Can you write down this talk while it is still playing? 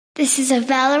This is a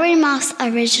Valerie Moss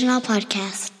original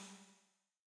podcast.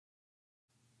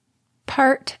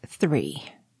 Part 3.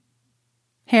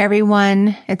 Hey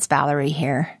everyone, it's Valerie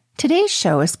here. Today's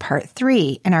show is part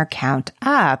 3 in our count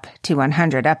up to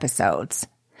 100 episodes.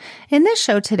 In this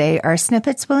show today, our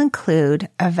snippets will include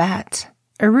a vet,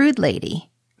 a rude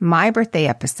lady, my birthday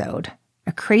episode,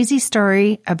 a crazy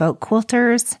story about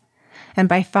quilters, and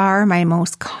by far my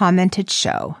most commented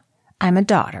show, I'm a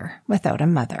daughter without a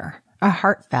mother, a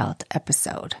heartfelt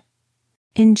episode.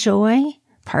 Enjoy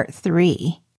part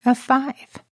 3 of 5.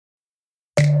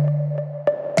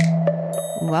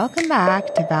 Welcome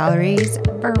back to Valerie's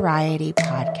Variety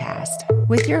Podcast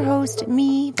with your host,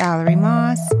 me, Valerie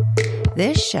Moss.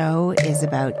 This show is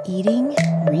about eating,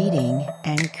 reading,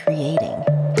 and creating.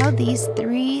 How these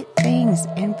 3 things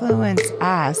influence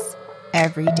us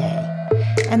every day.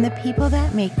 And the people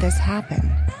that make this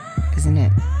happen. Isn't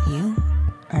it you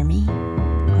or me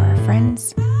or our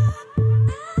friends?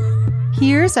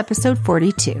 Here's episode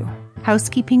 42,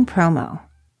 Housekeeping Promo.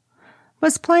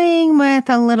 Was playing with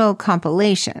a little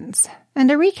compilations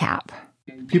and a recap.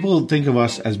 People think of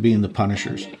us as being the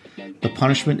punishers. The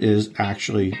punishment is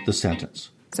actually the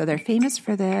sentence. So they're famous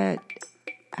for the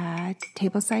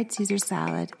tableside Caesar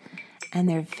salad, and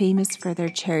they're famous for their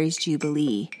Cherries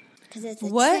Jubilee. Because it's a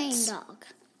trained dog.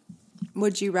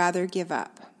 Would you rather give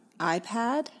up?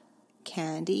 iPad,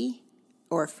 candy,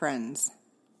 or friends?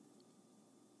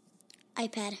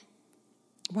 iPad.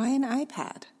 Why an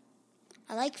iPad?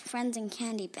 I like friends and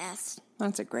candy best.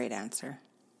 That's a great answer.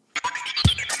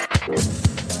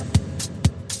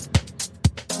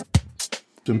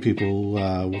 Some people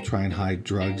will try and hide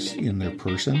drugs in their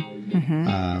person.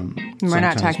 Mm-hmm. We're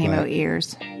not talking about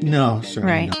ears. No,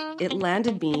 certainly right. not. It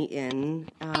landed me in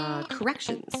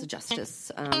corrections,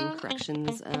 justice,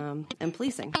 corrections, and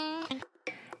policing.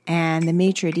 And the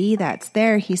maitre d' that's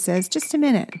there, he says, just a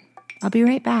minute, I'll be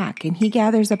right back. And he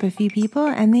gathers up a few people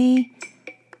and they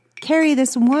carry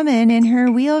this woman in her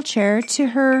wheelchair to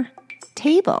her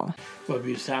table. Well, it'd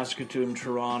be Saskatoon,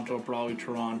 Toronto, probably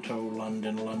Toronto,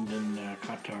 London,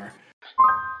 Qatar.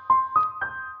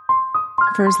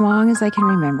 For as long as I can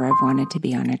remember, I've wanted to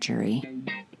be on a jury.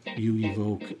 You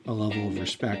evoke a level of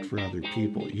respect for other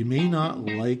people. You may not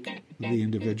like the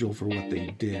individual for what they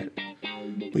did,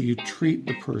 but you treat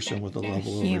the person with a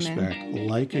level of respect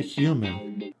like a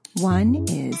human. 1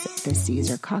 is the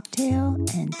Caesar cocktail,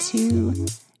 and 2,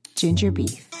 ginger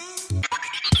beef.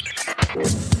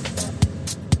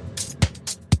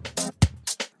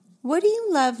 What do you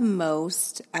love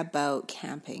most about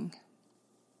camping?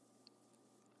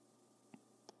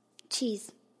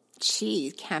 Cheese.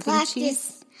 Cheese. Camping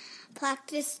cheese?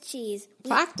 Practice cheese.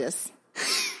 Practice.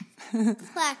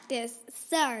 Practice.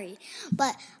 Sorry.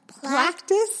 But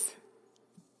Practice?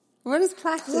 What is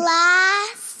practice?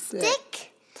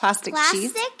 Plastic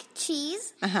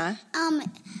cheese. Uh-huh.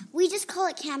 We just call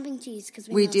it camping cheese because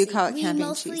we do call it camping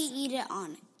cheese. We mostly eat it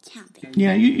on camping.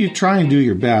 Yeah, you try and do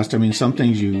your best. I mean, some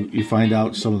things you find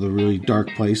out some of the really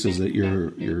dark places that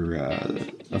your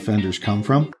offenders come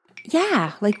from.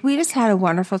 Yeah, like we just had a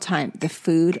wonderful time. The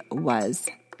food was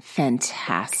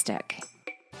fantastic.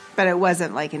 But it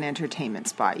wasn't like an entertainment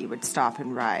spot you would stop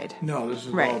and ride. No, this is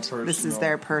right. all personal. This is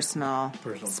their personal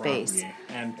space.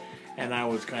 Property. And I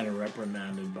was kind of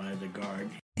reprimanded by the guard.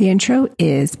 The intro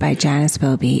is by Janice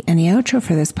Wilby, and the outro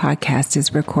for this podcast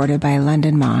is recorded by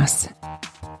London Moss.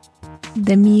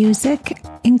 The music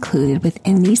included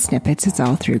within these snippets is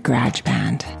all through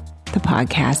GarageBand. The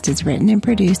podcast is written and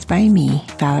produced by me,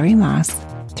 Valerie Moss,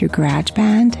 through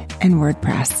GarageBand and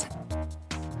WordPress.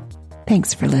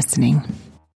 Thanks for listening.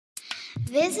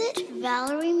 Visit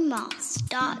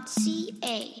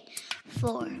valeriemoss.ca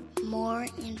for more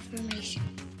information.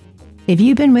 If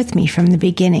you've been with me from the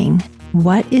beginning,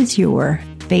 what is your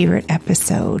favorite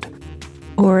episode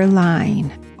or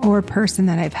line or person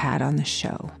that I've had on the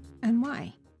show, and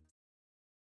why?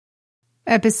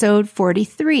 Episode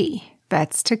 43,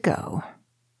 Vets to Go.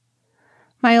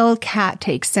 My old cat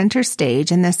takes center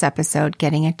stage in this episode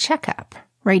getting a checkup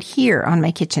right here on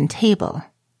my kitchen table.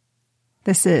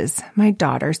 This is my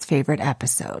daughter's favorite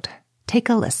episode. Take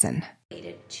a listen.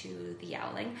 Related to the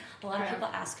yowling. A lot of people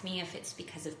ask me if it's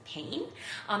because of pain,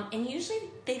 and usually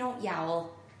they don't yowl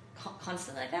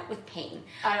constantly like that with pain.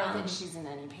 I don't think she's in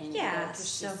any pain. Yeah.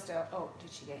 So, did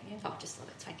she get you? Oh, just a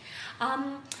little bit. It's fine.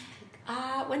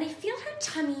 When I feel her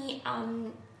tummy,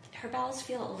 her bowels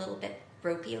feel a little bit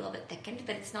ropey, a little bit thickened,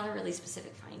 but it's not a really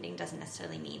specific finding. Doesn't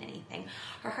necessarily mean anything.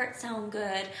 Her heart sounds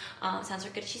good. Sounds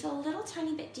good. She's a little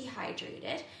tiny bit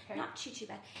dehydrated, not too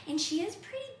bad, and she is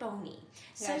pretty bony.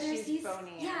 So there's these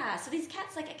bony. Yeah. So these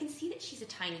cats, like I can see that she's a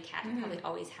tiny cat. And probably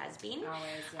always has been.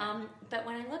 Always. Yeah. But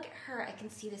when I look at her, I can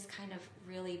see this kind of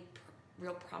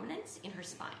real prominence in her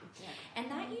spine. Yeah.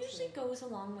 And that usually goes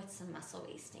along with some muscle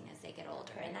wasting as they get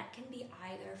older. And that can be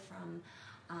either from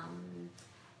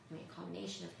a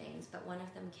combination of things, but one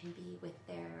of them can be with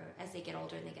as they get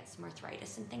older and they get some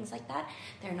arthritis and things like that,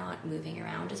 they're not moving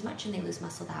around as much and they lose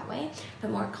muscle that way.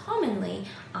 But more commonly,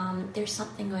 there's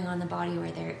something going on in the body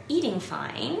where they're eating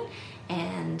fine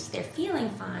and they're feeling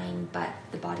fine, but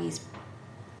the body's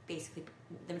basically,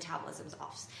 the metabolism's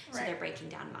off, so they're breaking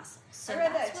down muscle. So I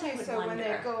read that too. So when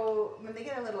they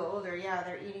get a little older,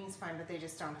 their eating's fine, but they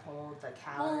just don't hold the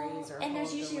calories and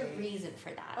there's usually a reason for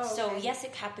that. Oh, okay. So yes,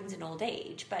 it happens in old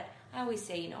age, but I always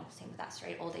say, same with us,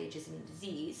 right? Old age isn't a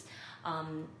disease.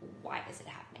 Why is it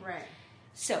happening? Right.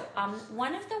 So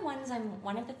one of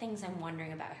the things I'm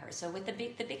wondering about her. So with the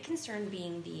big concern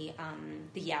being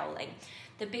the yowling,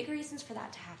 the big reasons for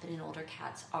that to happen in older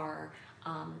cats are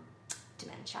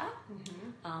dementia,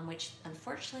 which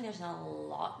unfortunately there's not a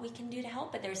lot we can do to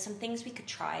help, but there's some things we could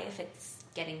try if it's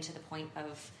getting to the point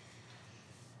of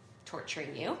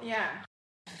torturing you. Yeah.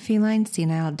 Feline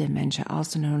senile dementia,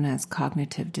 also known as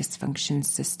cognitive dysfunction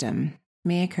system,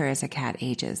 may occur as a cat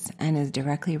ages and is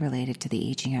directly related to the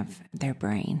aging of their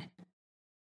brain.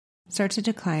 Starts to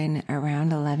decline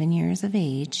around 11 years of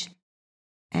age,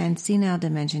 and senile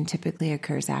dementia typically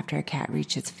occurs after a cat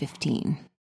reaches 15.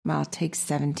 Well, it takes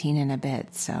 17 and a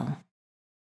bit, so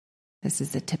this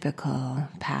is a typical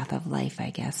path of life, I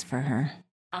guess, for her.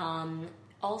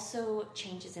 Also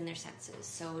changes in their senses,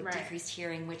 so decreased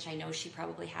hearing, which I know she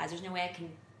probably has. There's no way I can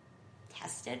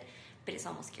test it, but it's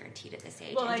almost guaranteed at this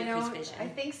age. Well, and I know. Vision. I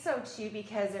think so too,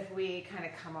 because if we kind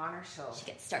of come on her, she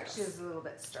gets startled. She's a little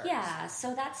bit startled. Yeah,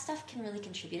 so that stuff can really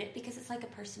contribute it, because it's like a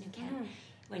person who can,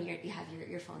 when you have your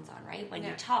earphones on, right? When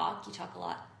you talk a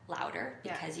lot louder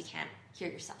because you can't hear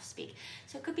yourself speak.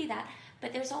 So it could be that.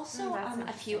 But there's also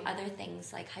a few other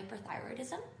things, like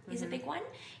hyperthyroidism is a big one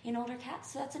in older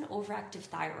cats. So that's an overactive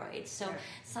thyroid. So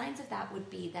signs of that would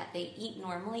be that they eat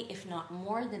normally, if not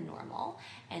more than normal,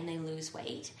 and they lose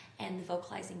weight. And the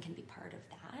vocalizing can be part of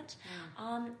that.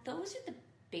 Those are the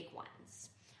big ones.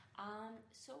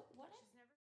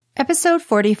 Episode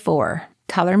 44,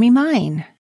 Color Me Mine.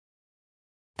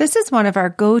 This is one of our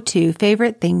go-to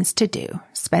favorite things to do,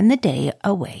 spend the day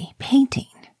away painting.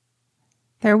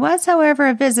 There was, however,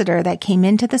 a visitor that came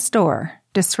into the store,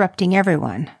 disrupting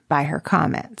everyone by her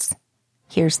comments.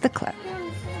 Here's the clip. This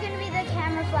is going to be the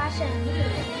camera flashing.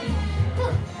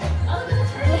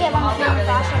 Look at Mom's camera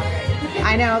flashing.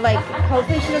 I know,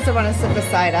 hopefully she doesn't want to sit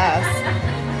beside us.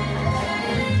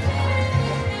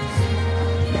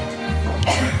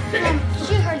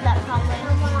 She heard that probably.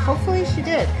 Hopefully she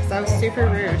did, because that was super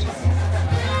rude.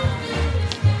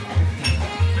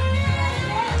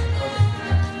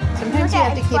 Sometimes you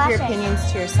have to keep your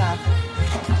opinions to yourself.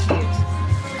 Cute.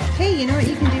 Hey, you know what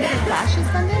you can do for flashes,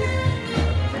 London?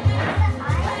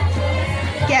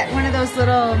 Get one of those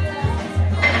little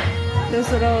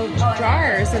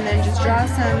jars and then just draw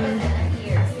some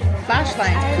flash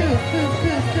lines. Poof, poof,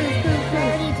 poof, poof, poof, poof. I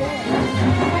already did.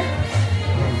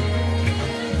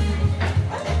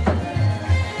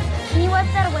 Can you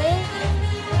wipe that away?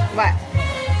 What?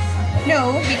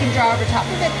 No, we can draw over top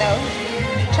of it though.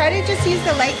 Try to just use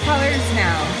the light colors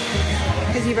now,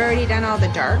 because you've already done all the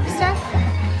dark stuff.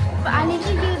 But I need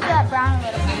to use that brown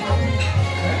a little bit.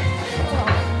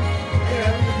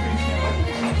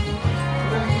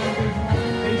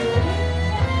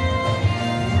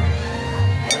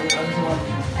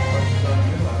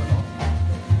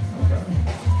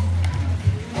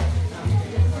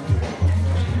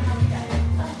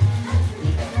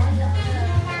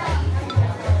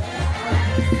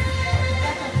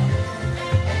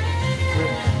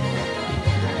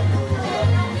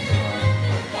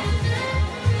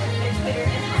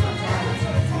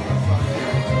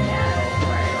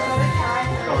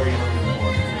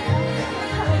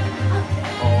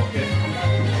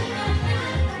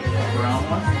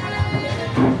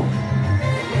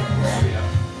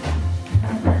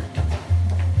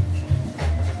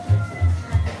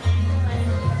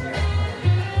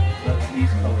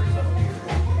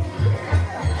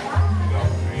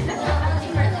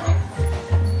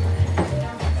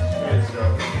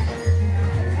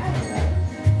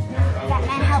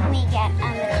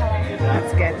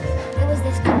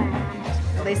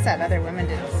 Other women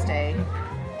didn't stay.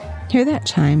 Hear that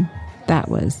chime? That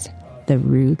was the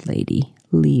rude lady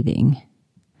leaving.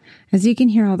 As you can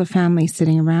hear all the family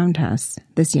sitting around us,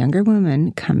 this younger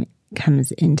woman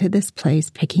comes into this place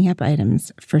picking up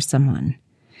items for someone.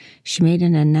 She made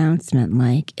an announcement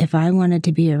like, if I wanted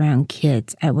to be around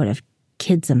kids, I would have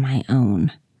kids of my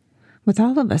own. With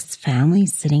all of us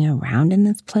families sitting around in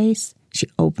this place, she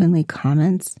openly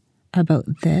comments about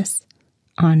this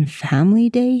on Family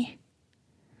Day.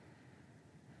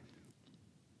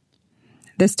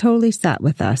 This totally sat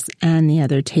with us and the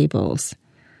other tables.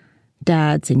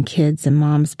 Dads and kids and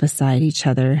moms beside each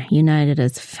other, united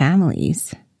as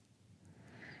families.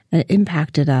 It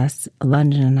impacted us,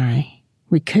 London and I.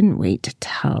 We couldn't wait to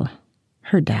tell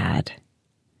her dad.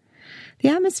 The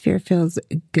atmosphere feels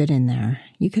good in there.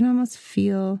 You can almost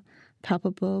feel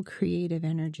palpable creative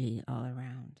energy all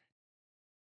around.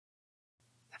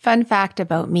 Fun fact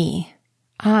about me,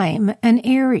 I'm an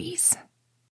Aries.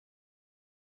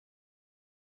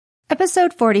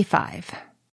 Episode 45.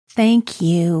 Thank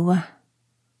you.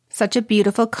 Such a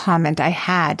beautiful comment I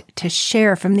had to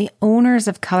share from the owners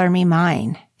of Color Me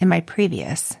Mine in my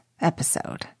previous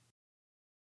episode.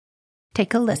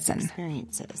 Take a listen.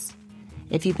 Experiences.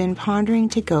 If you've been pondering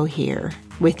to go here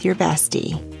with your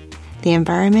bestie, the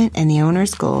environment and the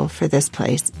owner's goal for this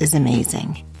place is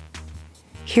amazing.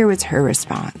 Here was her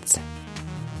response.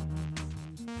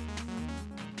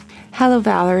 Hello,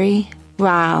 Valerie.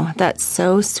 Wow, that's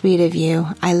so sweet of you.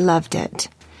 I loved it.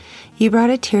 You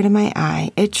brought a tear to my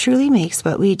eye. It truly makes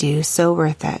what we do so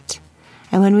worth it.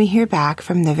 And when we hear back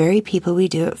from the very people we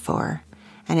do it for,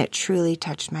 and it truly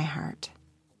touched my heart.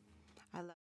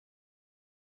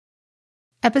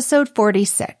 Episode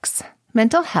 46,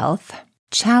 Mental Health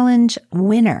Challenge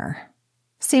Winner.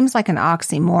 Seems like an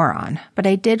oxymoron, but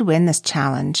I did win this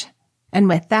challenge. And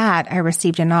with that, I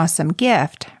received an awesome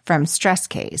gift from Stress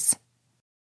Case.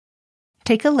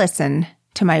 Take a listen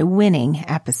to my winning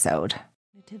episode.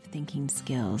 Cognitive thinking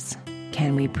skills.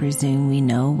 Can we presume we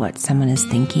know what someone is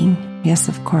thinking? Yes,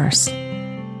 of course.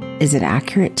 Is it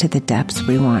accurate to the depths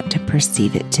we want to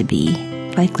perceive it to be?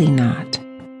 Likely not.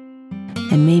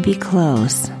 It may be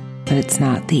close, but it's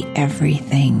not the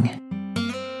everything.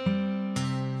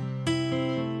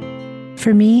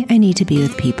 For me, I need to be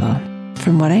with people.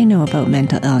 From what I know about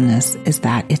mental illness is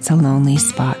that it's a lonely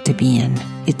spot to be in.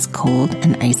 It's cold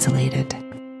and isolated.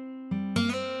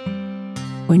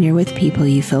 When you're with people,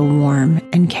 you feel warm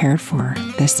and cared for.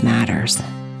 This matters.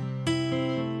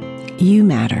 You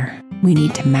matter. We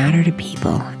need to matter to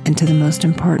people and to the most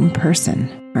important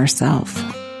person, ourselves.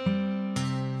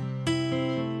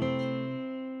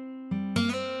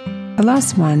 I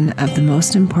lost one of the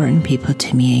most important people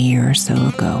to me a year or so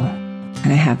ago,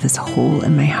 and I have this hole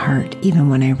in my heart even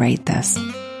when I write this.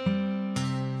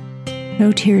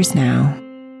 No tears now,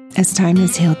 as time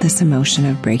has healed this emotion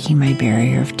of breaking my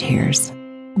barrier of tears,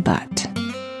 but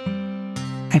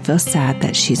I feel sad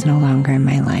that she's no longer in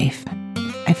my life.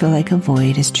 I feel like a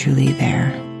void is truly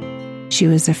there. She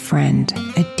was a friend,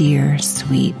 a dear,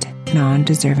 sweet,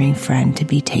 non-deserving friend to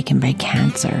be taken by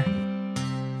cancer.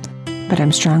 But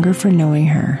I'm stronger for knowing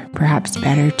her, perhaps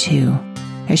better too,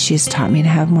 as she has taught me to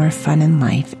have more fun in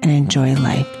life and enjoy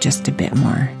life just a bit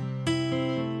more.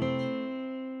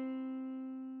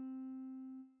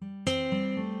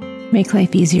 Make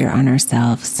life easier on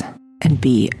ourselves and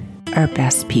be our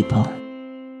best people.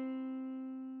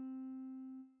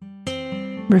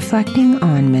 Reflecting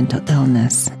on mental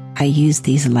illness, I use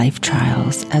these life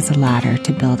trials as a ladder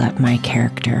to build up my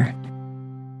character.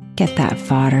 Get that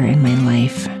fodder in my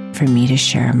life for me to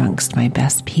share amongst my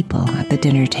best people at the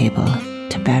dinner table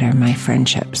to better my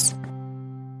friendships.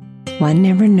 One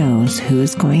never knows who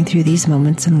is going through these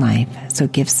moments in life, so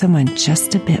give someone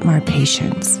just a bit more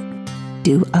patience.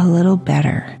 Do a little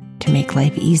better to make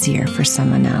life easier for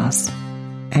someone else.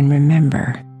 And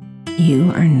remember,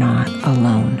 you are not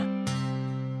alone.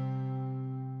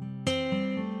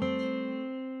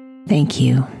 Thank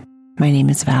you. My name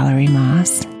is Valerie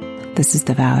Moss. This is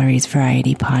the Valerie's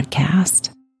Variety Podcast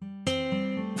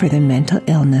for the Mental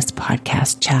Illness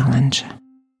Podcast Challenge.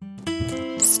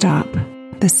 Stop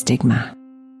the stigma.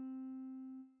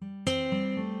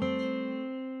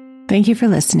 Thank you for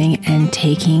listening and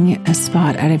taking a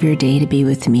spot out of your day to be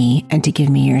with me and to give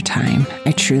me your time.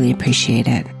 I truly appreciate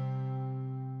it.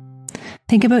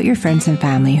 Think about your friends and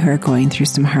family who are going through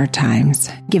some hard times.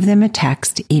 Give them a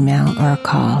text, email, or a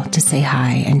call to say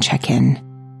hi and check in.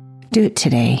 Do it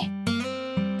today.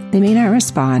 They may not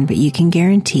respond, but you can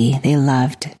guarantee they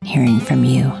loved hearing from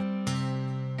you.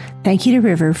 Thank you to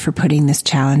River for putting this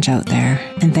challenge out there,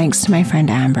 and thanks to my friend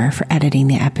Amber for editing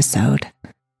the episode.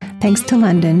 Thanks to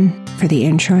London for the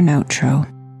intro and outro.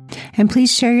 And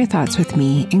please share your thoughts with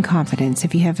me in confidence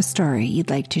if you have a story you'd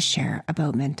like to share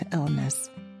about mental illness.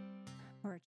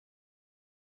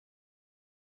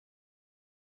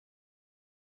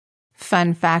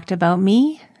 Fun fact about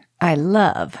me, I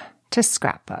love to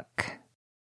scrapbook.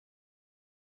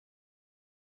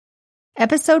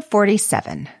 Episode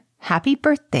 47. Happy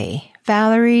birthday,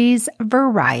 Valerie's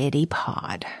Variety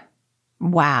Pod.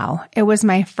 Wow, it was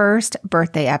my first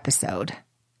birthday episode.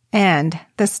 And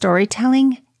the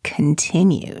storytelling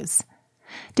continues.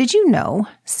 Did you know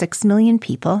 6 million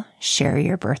people share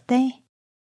your birthday?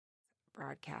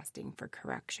 Broadcasting for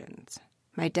corrections.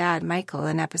 My dad, Michael,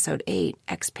 in episode 8,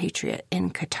 expatriate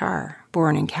in Qatar,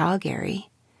 born in Calgary.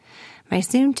 My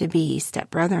soon-to-be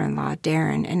stepbrother-in-law,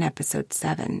 Darren, in episode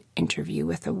 7, interview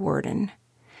with a warden.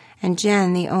 And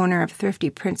Jen, the owner of Thrifty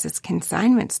Princess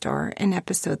Consignment Store, in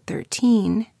episode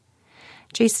 13.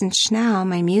 Jason Schnell,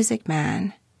 my music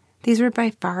man. These were by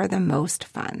far the most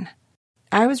fun.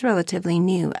 I was relatively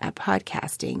new at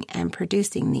podcasting, and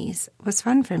producing these was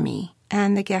fun for me,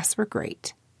 and the guests were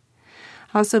great.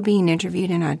 Also, being interviewed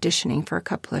and auditioning for a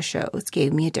couple of shows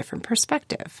gave me a different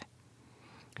perspective.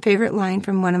 Favorite line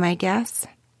from one of my guests?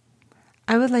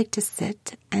 I would like to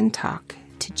sit and talk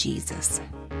to Jesus.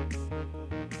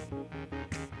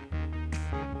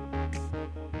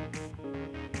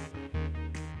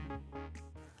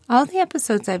 All the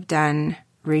episodes I've done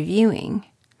reviewing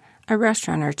a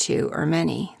restaurant or two or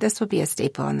many, this will be a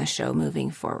staple on the show moving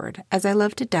forward, as I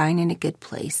love to dine in a good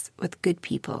place with good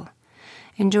people,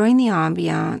 enjoying the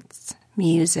ambiance,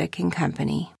 music, and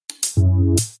company.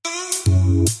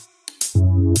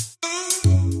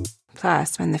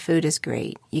 Plus, when the food is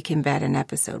great, you can bet an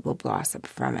episode will blossom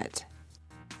from it.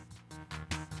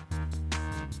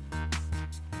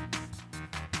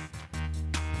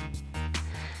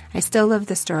 I still love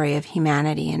the story of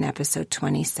humanity in episode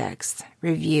 26,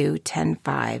 Review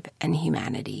 10.5 and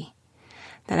Humanity,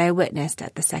 that I witnessed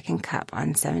at the Second Cup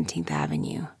on 17th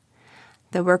Avenue.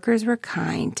 The workers were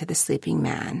kind to the sleeping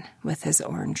man with his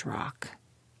orange rock.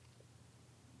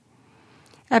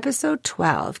 Episode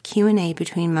 12, Q&A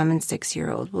between Mom and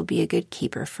 6-year-old, will be a good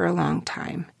keeper for a long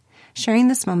time, sharing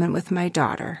this moment with my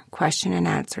daughter, question and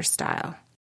answer style.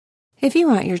 If you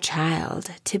want your child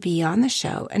to be on the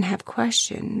show and have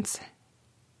questions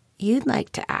you'd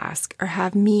like to ask or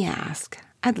have me ask,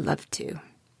 I'd love to.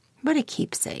 What a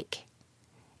keepsake.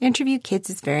 Interview kids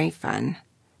is very fun.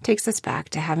 Takes us back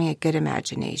to having a good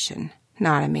imagination,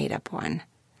 not a made-up one.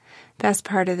 Best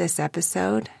part of this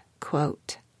episode,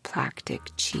 quote, Plactic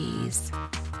cheese.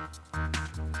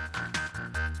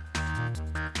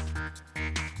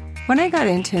 When I got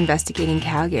into investigating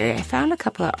Calgary, I found a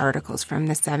couple of articles from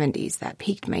the 70s that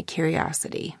piqued my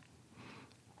curiosity.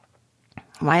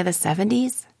 Why the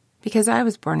 70s? Because I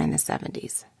was born in the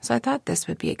 70s, so I thought this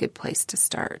would be a good place to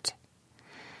start.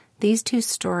 These two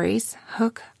stories,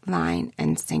 hook, line,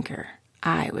 and sinker,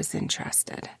 I was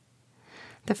interested.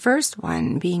 The first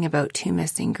one being about 2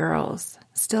 missing girls,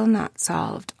 still not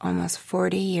solved almost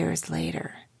 40 years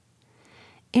later.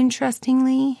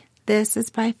 Interestingly, this is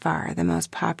by far the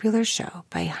most popular show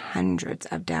by hundreds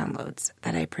of downloads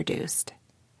that I produced.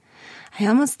 I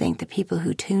almost think the people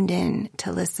who tuned in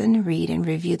to listen, read, and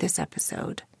review this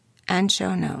episode and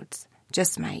show notes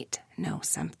just might know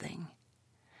something.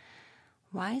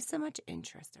 Why so much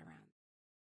interest around?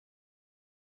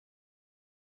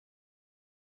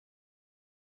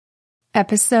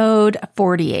 Episode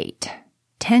 48,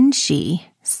 Tenshi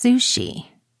Sushi.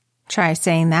 Try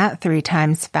saying that 3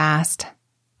 times fast.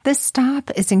 This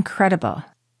stop is incredible.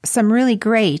 Some really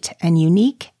great and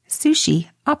unique sushi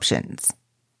options.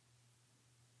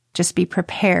 Just be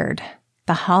prepared.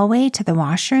 The hallway to the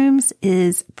washrooms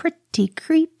is pretty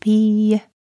creepy.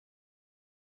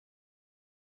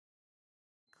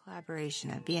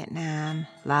 Collaboration of Vietnam,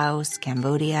 Laos,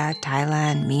 Cambodia,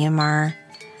 Thailand, Myanmar,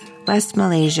 West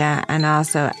Malaysia, and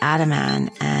also Andaman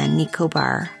and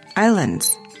Nicobar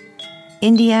Islands.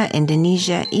 India,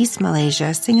 Indonesia, East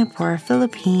Malaysia, Singapore,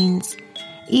 Philippines,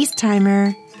 East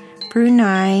Timor,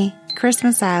 Brunei,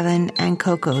 Christmas Island, and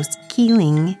Cocos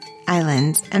Keeling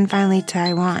Islands, and finally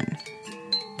Taiwan.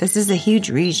 This is a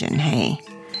huge region, hey?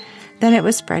 Then it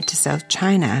was spread to South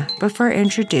China before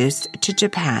introduced to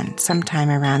Japan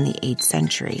sometime around the 8th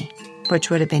century,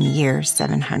 which would have been year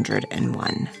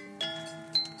 701.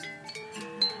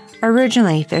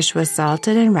 Originally, fish was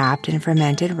salted and wrapped in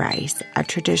fermented rice, a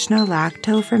traditional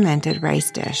lacto-fermented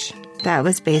rice dish. That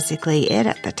was basically it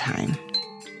at the time.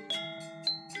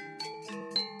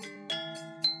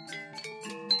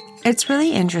 It's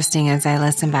really interesting as I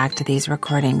listen back to these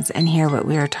recordings and hear what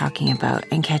we are talking about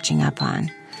and catching up on.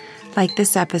 Like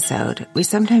this episode, we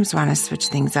sometimes want to switch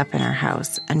things up in our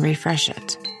house and refresh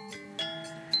it.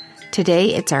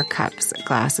 Today, it's our cups,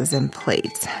 glasses, and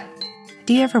plates.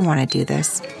 Do you ever want to do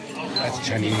this? That's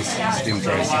Chinese steamed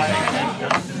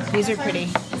rice. These are pretty.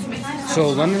 So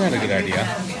London had a good idea.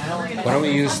 Why don't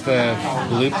we use the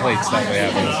blue plates that we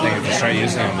have in the thing and just start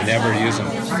using them? We never use them.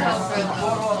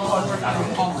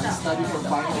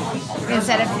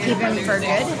 Instead of keeping them for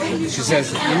good? She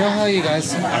says, you know how you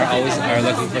guys are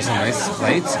looking for some nice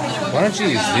plates? Why don't you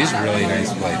use these really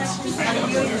nice plates?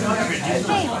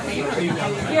 Hey,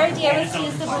 your idea was to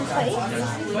use the blue plates?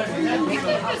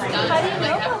 How do you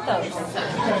know about those?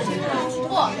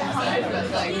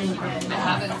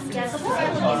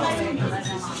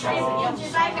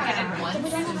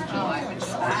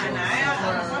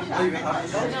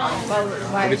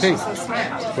 What do you think?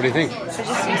 What do you think? So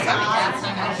just use them.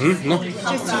 No? Just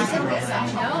use them.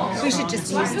 We should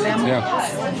just use them. Yeah.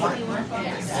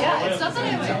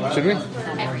 Should we?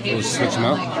 We'll switch them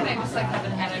out.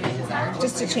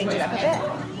 Just to change it up a bit.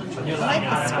 I like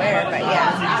the square, but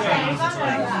yeah.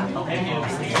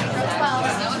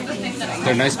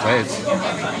 They're nice plates. And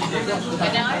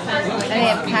they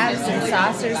have cups and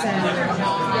saucers and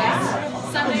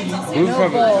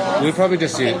We probably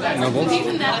just use no bowls. I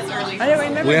don't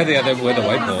remember. We had the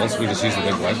white bowls. We just use the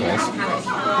big white bowls.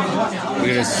 We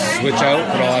could just switch out,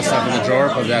 put all that stuff in the drawer,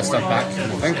 put that stuff back in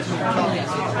the thing.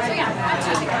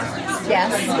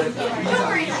 Yes.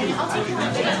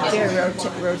 Do a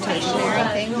rotationary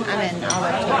thing. I'm in. I'll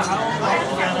rotate.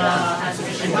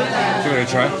 Give it a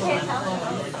try.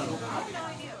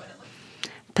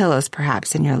 Pillows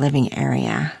perhaps in your living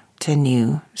area to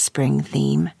new spring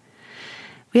theme.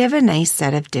 We have a nice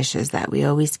set of dishes that we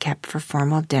always kept for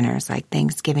formal dinners like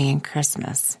Thanksgiving and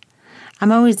Christmas.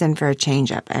 I'm always in for a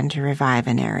change-up and to revive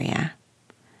an area.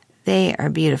 They are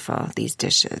beautiful, these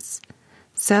dishes.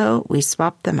 So we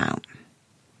swapped them out.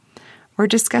 We're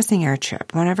discussing our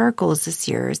trip. One of our goals this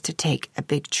year is to take a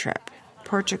big trip.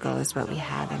 Portugal is what we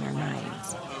have in our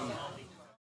minds.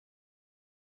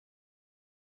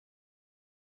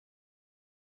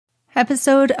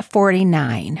 Episode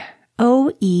 49,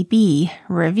 OEB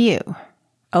Review.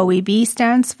 OEB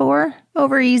stands for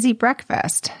Over Easy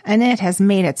Breakfast, and it has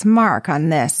made its mark on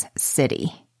this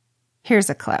city. Here's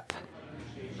a clip.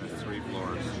 3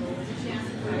 floors.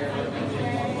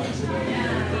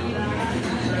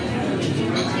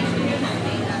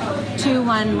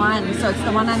 (211). So it's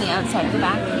the one on the outside of the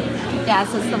back. Yeah,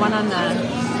 so it's the one on the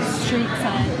street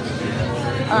side.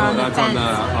 Or on the fence.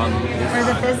 Or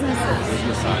the businesses.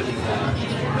 Business side.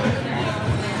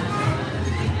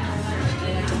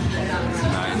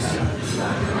 Nice.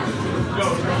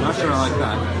 I'm not sure I like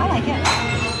that. I like it.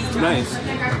 It's nice.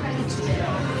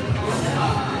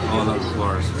 Oh, I love the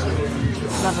floors.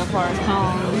 Love the floors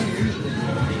home.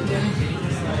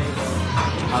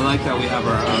 I like that we have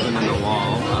our oven in the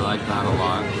wall. I like that a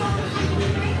lot.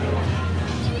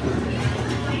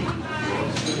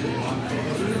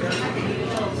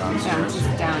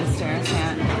 Downstairs,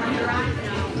 yeah.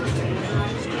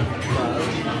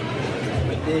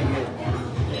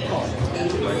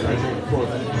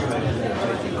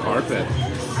 Carpet.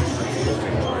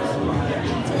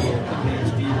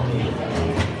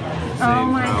 Oh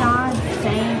my God,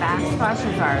 same backsplash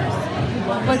as ours.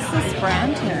 What's this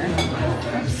brand here?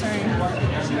 Oops, sorry.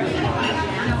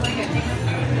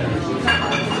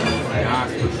 Yeah,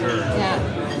 for sure. Yeah.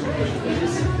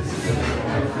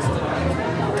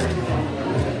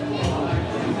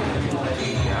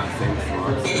 Yeah, same floor.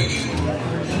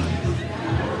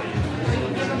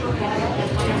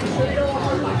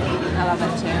 I love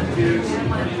it too.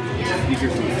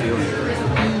 Speakers from the ceiling.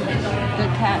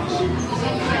 Good catch.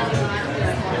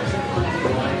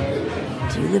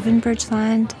 Do you live in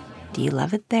Bridgeland? Do you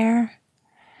love it there?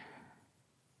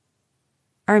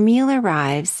 Our meal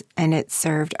arrives and it's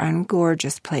served on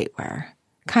gorgeous plateware,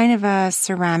 kind of a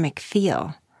ceramic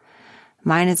feel.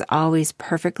 Mine is always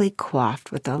perfectly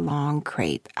coiffed with a long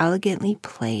crepe, elegantly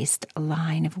placed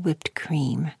line of whipped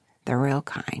cream, the real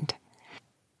kind,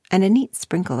 and a neat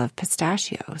sprinkle of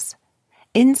pistachios.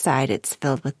 Inside it's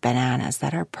filled with bananas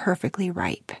that are perfectly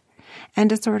ripe,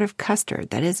 and a sort of custard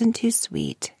that isn't too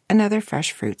sweet, and other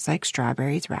fresh fruits like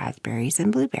strawberries, raspberries,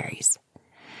 and blueberries.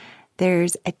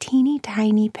 There's a teeny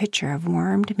tiny pitcher of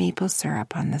warmed maple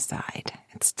syrup on the side.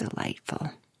 It's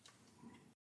delightful.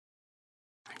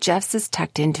 Jeff's is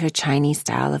tucked into a Chinese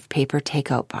style of paper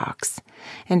takeout box,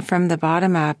 and from the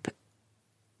bottom up,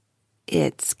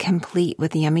 it's complete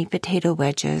with yummy potato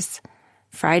wedges,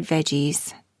 fried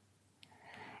veggies,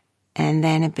 and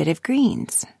then a bit of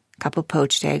greens. A couple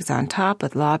poached eggs on top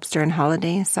with lobster and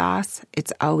holiday sauce.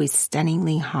 It's always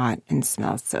stunningly hot and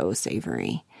smells so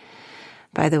savory.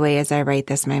 By the way, as I write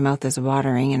this, my mouth is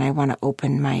watering and I want to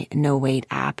open my No Wait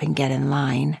app and get in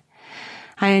line.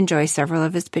 I enjoy several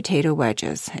of his potato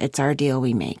wedges. It's our deal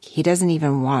we make. He doesn't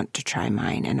even want to try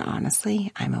mine, and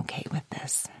honestly, I'm okay with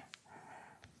this.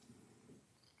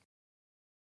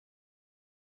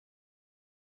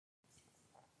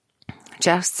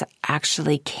 Jeff's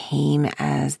actually came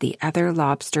as the other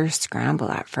lobster scramble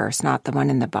at first, not the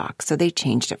one in the box. So they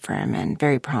changed it for him, and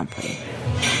very promptly.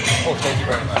 Oh, thank you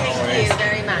very much. Thank you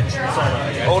very much.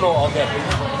 Oh, no, all good.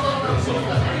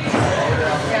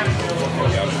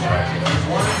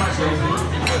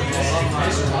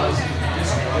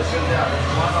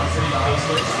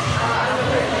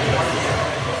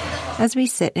 As we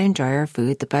sit and enjoy our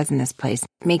food, the buzz in this place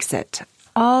makes it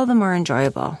all the more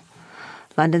enjoyable.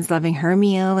 London's loving her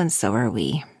meal, and so are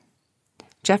we.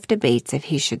 Jeff debates if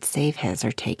he should save his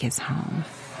or take his home.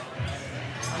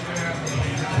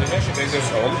 Maybe I should take this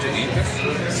home to eat this?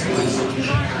 Or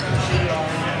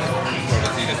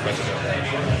let's eat as much as I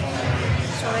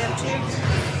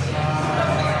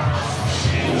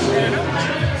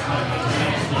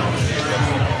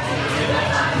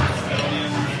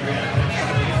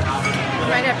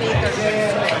Might have to eat those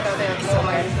tonight, though. They're so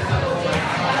good.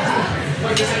 We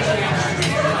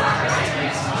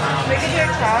could do a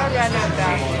trial run of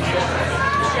that.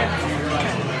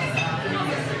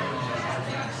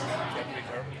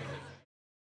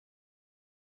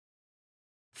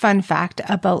 Fun fact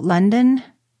about London,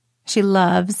 she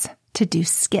loves to do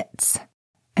skits,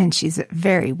 and she's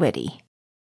very witty.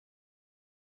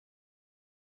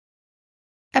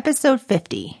 Episode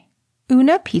 50,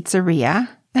 Una Pizzeria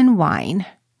and Wine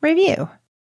Review.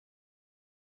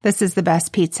 This is the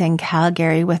best pizza in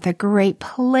Calgary with a great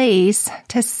place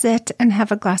to sit and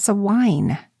have a glass of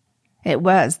wine. It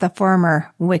was the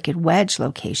former Wicked Wedge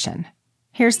location.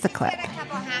 Here's the clip. Get a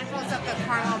couple handfuls of the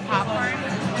caramel popcorn.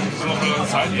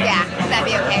 Inside, Yeah, that'd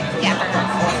be okay. Yeah.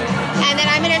 And then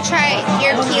I'm going to try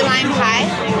your key lime pie.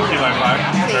 Key lime pie?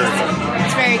 Please.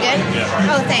 It's very good?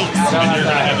 Yeah. Oh, thanks. And you're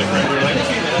going to have the creme brulee?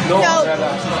 No.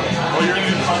 Oh, you're going to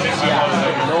do the fun thing?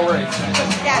 No worries.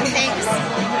 Yeah, thanks.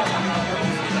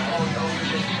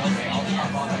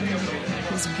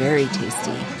 It was very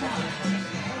tasty.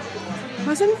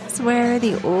 Wasn't this where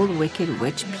the old Wicked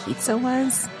Witch pizza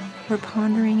was? We're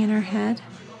pondering in our head.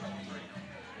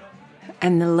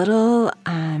 And the little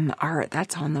art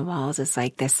that's on the walls is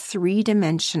like this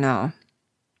three-dimensional,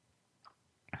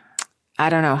 I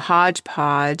don't know,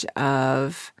 hodgepodge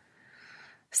of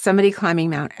somebody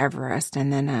climbing Mount Everest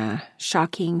and then a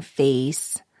shocking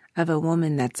face of a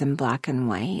woman that's in black and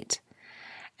white.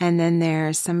 And then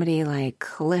there's somebody like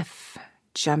cliff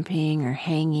jumping or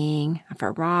hanging off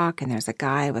a rock, and there's a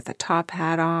guy with a top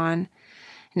hat on,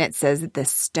 and it says the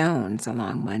stones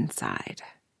along one side.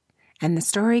 And the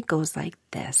story goes like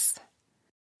this.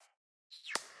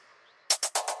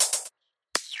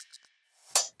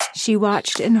 She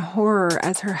watched in horror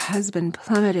as her husband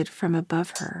plummeted from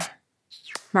above her.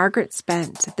 Margaret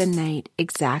spent the night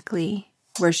exactly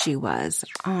where she was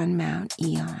on Mount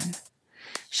Eon.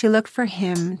 She looked for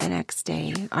him the next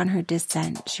day. On her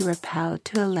descent, she rappelled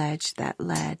to a ledge that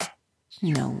led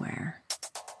nowhere.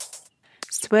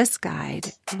 Swiss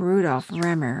guide Rudolf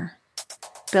Remmer,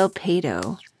 Bill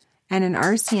Pato, and an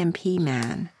RCMP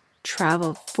man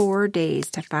traveled 4 days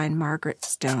to find Margaret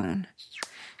Stone.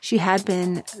 She had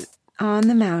been on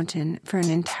the mountain for an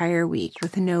entire week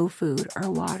with no food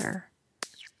or water.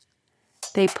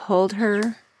 They pulled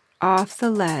her off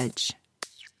the ledge,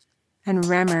 and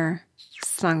Remmer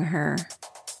slung her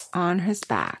on his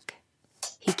back.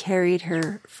 He carried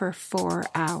her for 4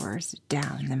 hours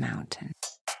down the mountain.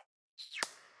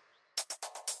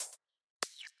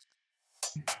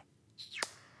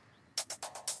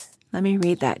 Let me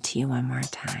read that to you one more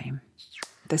time.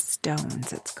 The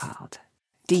Stones, it's called.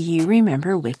 Do you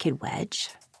remember Wicked Wedge?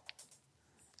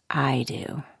 I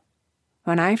do.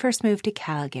 When I first moved to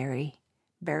Calgary,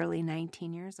 barely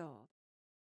 19 years old.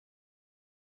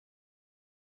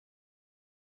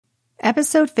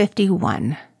 Episode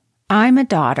 51. I'm a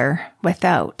daughter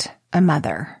without a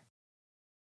mother.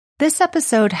 This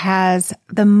episode has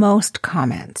the most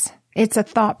comments. It's a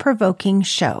thought-provoking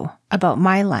show about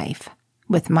my life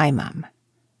with my mom.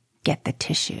 Get the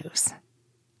tissues.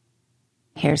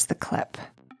 Here's the clip.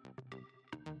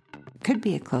 Could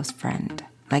be a close friend,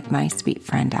 like my sweet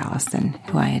friend Allison,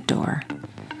 who I adore.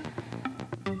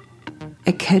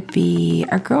 It could be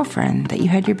a girlfriend that you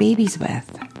had your babies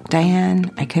with. Diane,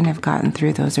 I couldn't have gotten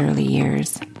through those early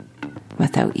years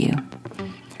without you.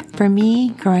 For me,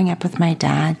 growing up with my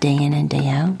dad day in and day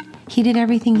out, he did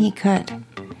everything he could.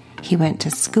 He went to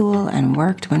school and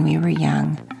worked when we were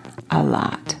young, a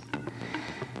lot.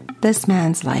 This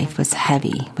man's life was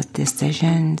heavy with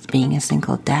decisions, being a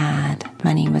single dad,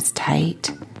 money was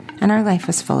tight, and our life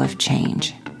was full of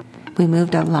change. We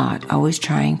moved a lot, always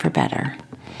trying for better.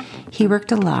 He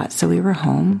worked a lot, so we were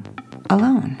home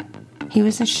alone. He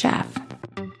was a chef.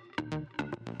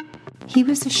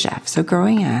 So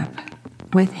growing up,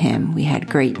 With him, we had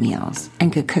great meals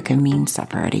and could cook a mean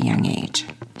supper at a young age.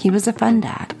 He was a fun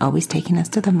dad, always taking us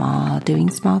to the mall, doing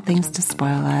small things to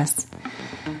spoil us,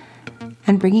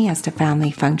 and bringing us to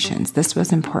family functions. This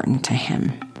was important to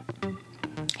him.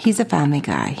 He's a family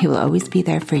guy. He will always be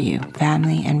there for you,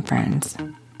 family and friends.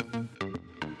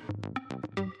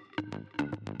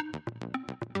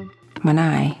 When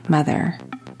I, mother,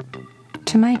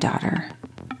 to my daughter,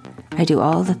 I do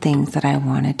all the things that I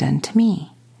wanted done to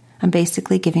me. I'm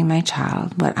basically giving my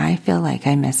child what I feel like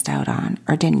I missed out on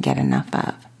or didn't get enough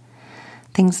of.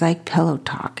 Things like pillow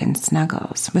talk and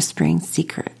snuggles, whispering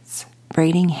secrets,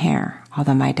 braiding hair,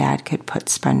 although my dad could put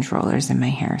sponge rollers in my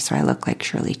hair so I looked like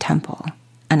Shirley Temple,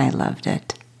 and I loved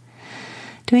it.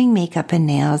 Doing makeup and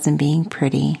nails and being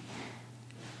pretty.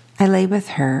 I lay with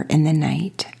her in the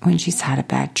night when she's had a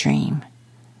bad dream.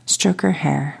 Stroke her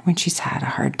hair when she's had a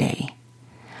hard day.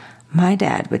 My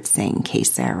dad would sing Que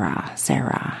Sera,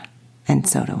 Sarah, and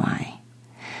so do I.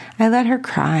 I let her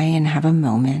cry and have a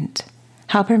moment,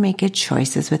 help her make good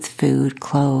choices with food,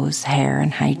 clothes, hair,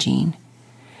 and hygiene.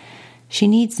 She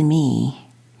needs me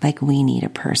like we need a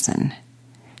person.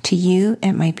 To you,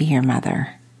 it might be your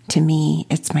mother. To me,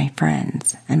 it's my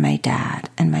friends and my dad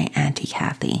and my Auntie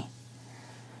Kathy,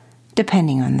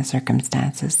 depending on the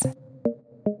circumstances.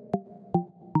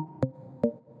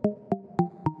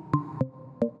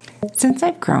 Since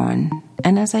I've grown,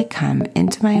 and as I come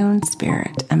into my own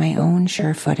spirit and my own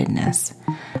sure-footedness,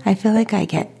 I feel like I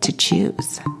get to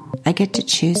choose. I get to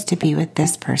choose to be with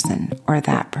this person or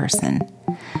that person.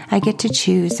 I get to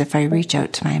choose if I reach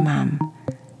out to my mom.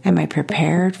 Am I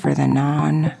prepared for the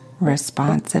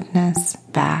non-responsiveness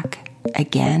back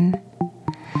again?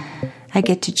 I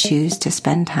get to choose to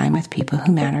spend time with people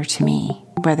who matter to me,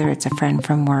 whether it's a friend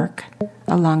from work,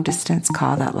 a long-distance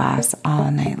call that lasts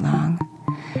all night long,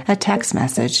 a text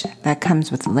message that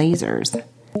comes with lasers.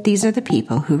 These are the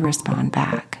people who respond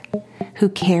back, who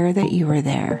care that you are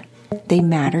there. They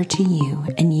matter to you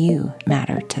and you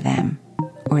matter to them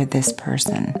or this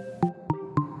person.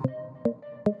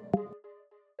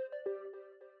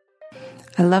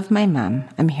 I love my mom.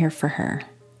 I'm here for her.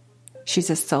 She's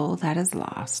a soul that is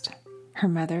lost. Her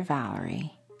mother,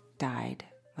 Valerie, died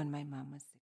when my mom was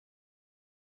sick.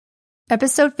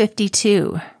 Episode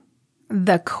 52,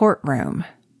 The Courtroom.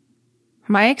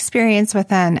 My experience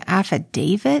with an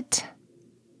affidavit?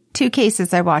 2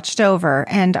 cases I watched over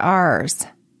and ours.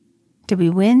 Did we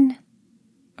win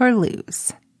or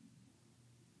lose?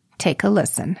 Take a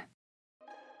listen.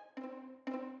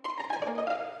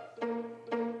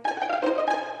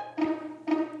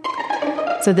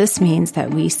 So this means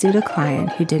that we sued a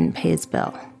client who didn't pay his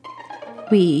bill.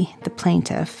 We, the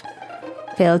plaintiff,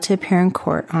 failed to appear in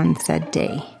court on said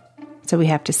day. So we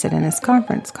have to sit in this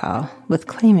conference call with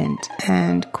claimant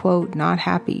and, quote, not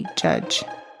happy judge.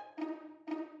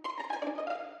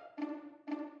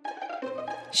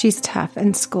 She's tough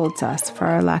and scolds us for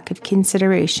our lack of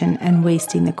consideration and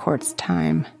wasting the court's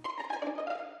time.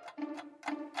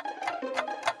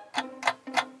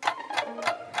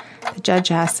 The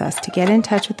judge asks us to get in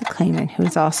touch with the claimant, who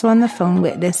is also on the phone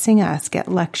witnessing us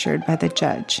get lectured by the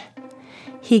judge.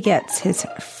 He gets his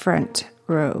front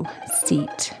row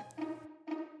seat.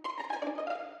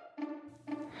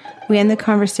 We end the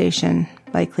conversation,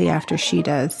 likely after she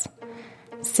does.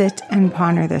 Sit and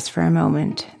ponder this for a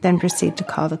moment, then proceed to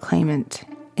call the claimant.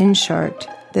 In short,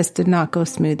 this did not go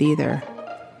smooth either.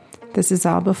 This is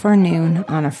all before noon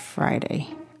on a Friday.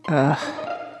 Ugh.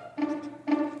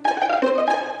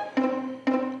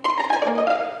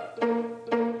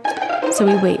 So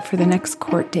we wait for the next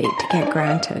court date to get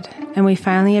granted, and we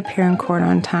finally appear in court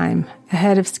on time,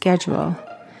 ahead of schedule,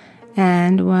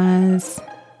 and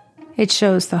it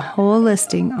shows the whole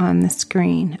listing on the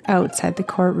screen outside the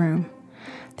courtroom.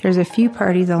 There's a few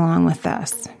parties along with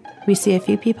us. We see a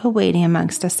few people waiting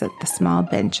amongst us at the small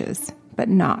benches, but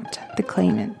not the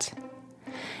claimant.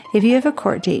 If you have a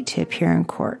court date to appear in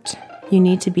court, you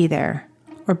need to be there,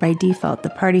 or by default, the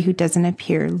party who doesn't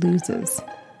appear loses.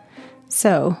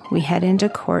 So we head into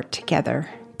court together.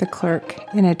 The clerk,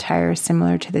 in attire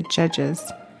similar to the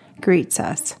judge's, greets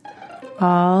us,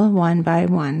 all one by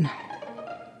one.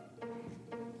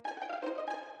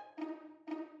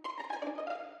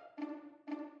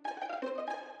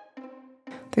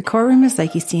 The courtroom is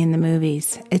like you see in the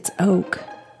movies. It's oak.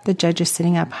 The judge is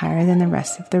sitting up higher than the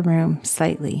rest of the room,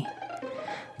 slightly.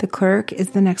 The clerk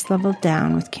is the next level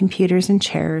down with computers and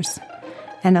chairs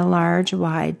and a large,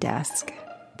 wide desk.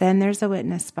 Then there's a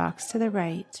witness box to the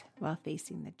right while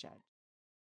facing the judge.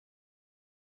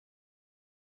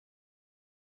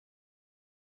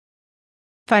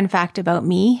 Fun fact about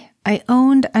me, I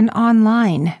owned an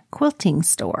online quilting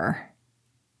store.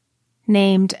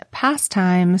 named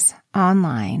Pastimes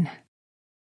Online.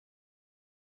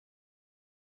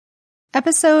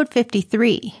 Episode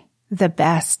 53, The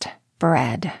Best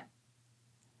Bread.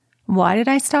 Why did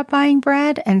I stop buying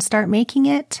bread and start making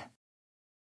it?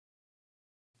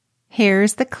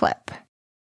 Here's the clip.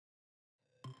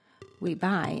 We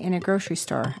buy in a grocery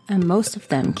store, and most of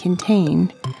them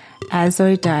contain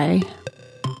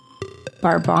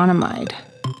azodibarbonamide,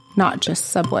 not just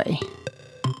Subway.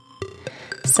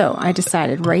 So I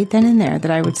decided right then and there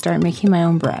that I would start making my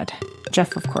own bread.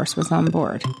 Jeff, of course, was on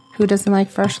board. Who doesn't like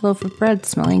fresh loaf of bread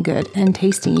smelling good and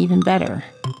tasting even better?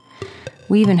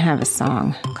 We even have a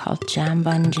song called Jam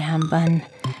Bun, Jam Bun,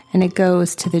 and it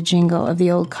goes to the jingle of the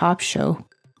old cop show,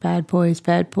 Bad Boys,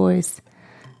 Bad Boys.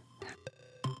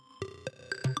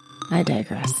 I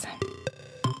digress.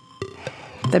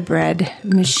 The bread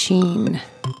machine.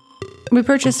 We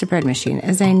purchased a bread machine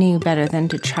as I knew better than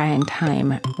to try and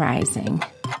time rising.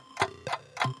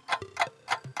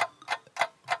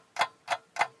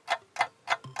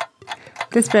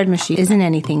 This bread machine isn't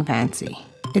anything fancy.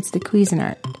 It's the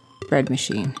Cuisinart bread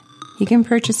machine. You can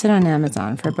purchase it on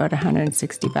Amazon for about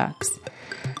 $160.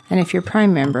 And if you're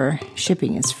Prime member,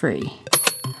 shipping is free.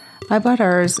 I bought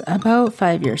ours about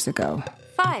 5 years ago.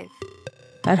 5.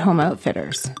 At Home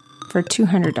Outfitters for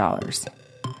 $200.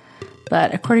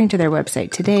 But according to their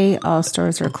website today, all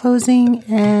stores are closing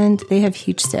and they have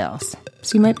huge sales.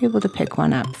 So you might be able to pick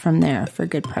one up from there for a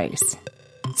good price.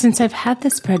 Since I've had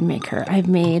this bread maker, I've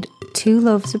made 2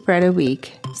 loaves of bread a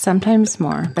week, sometimes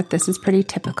more, but this is pretty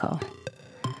typical.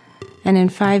 And in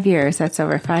 5 years, that's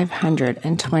over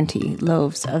 520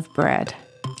 loaves of bread,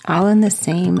 all in the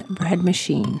same bread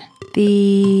machine.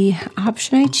 The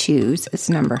option I choose is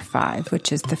number 5,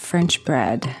 which is the French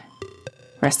bread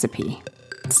recipe,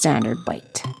 standard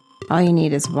white. All you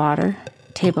need is water,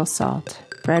 table salt,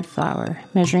 bread flour,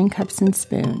 measuring cups and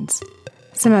spoons.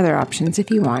 Some other options if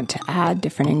you want to add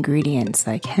different ingredients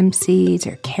like hemp seeds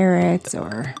or carrots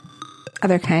or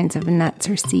other kinds of nuts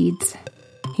or seeds.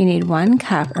 You need 1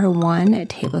 cup or 1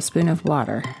 tablespoon of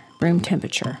water, room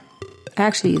temperature. I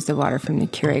actually use the water from the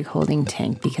Keurig holding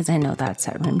tank because I know that's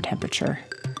at room temperature.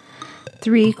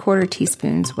 3/4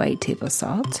 teaspoons white table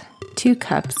salt, 2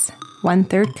 cups,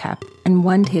 1/3 cup, and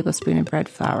 1 tablespoon of bread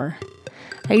flour.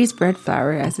 I use bread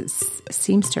flour as it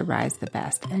seems to rise the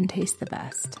best and taste the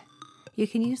best. You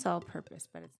can use all-purpose,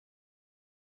 but it's...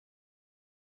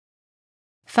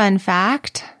 Fun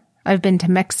fact, I've been to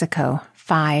Mexico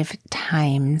 5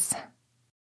 times.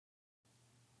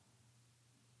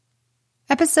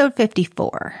 Episode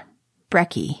 54,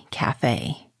 Brekkie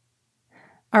Cafe.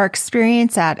 Our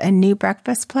experience at a new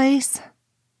breakfast place.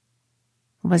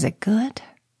 Was it good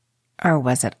or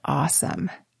was it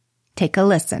awesome? Take a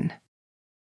listen.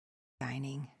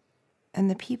 Dining. And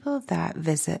the people that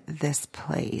visit this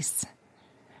place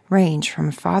range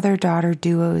from father-daughter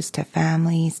duos to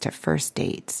families to first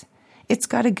dates. It's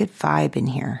got a good vibe in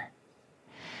here.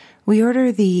 We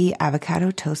order the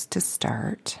avocado toast to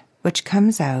start, which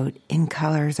comes out in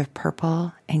colors of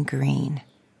purple and green.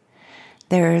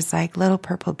 There's like little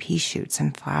purple pea shoots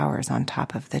and flowers on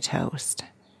top of the toast.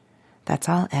 That's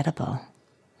all edible.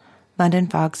 London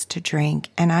Fogs to drink,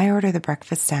 and I order the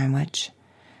breakfast sandwich.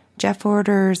 Jeff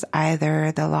orders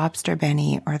either the lobster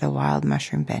Benny or the wild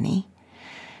mushroom Benny.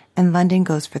 And London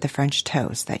goes for the French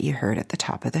toast that you heard at the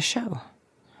top of the show.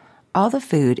 All the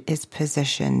food is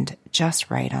positioned just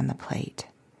right on the plate.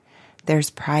 There's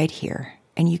pride here,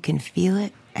 and you can feel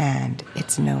it, and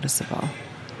it's noticeable.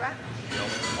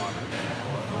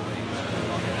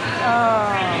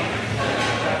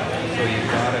 So you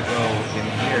gotta go in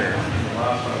here,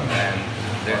 and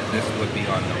this would be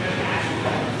on the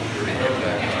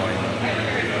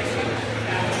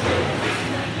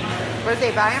What did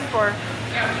they buy them for?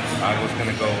 I was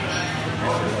gonna go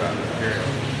here.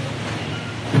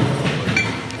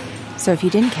 So if you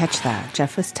didn't catch that,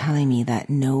 Jeff was telling me that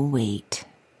no wait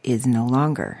is no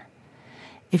longer.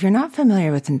 If you're not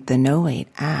familiar with the No Wait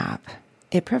app,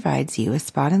 it provides you a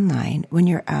spot in line when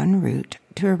you're en route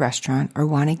to a restaurant or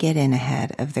want to get in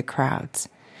ahead of the crowds.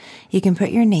 You can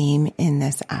put your name in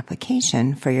this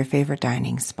application for your favorite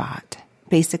dining spot.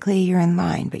 Basically, you're in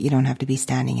line, but you don't have to be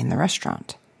standing in the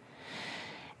restaurant.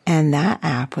 And that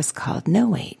app was called No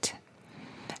Wait.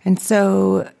 And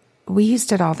so we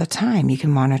used it all the time. You can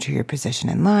monitor your position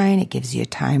in line. It gives you a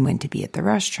time when to be at the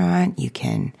restaurant. You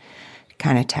can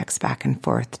kind of text back and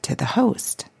forth to the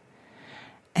host.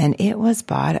 And it was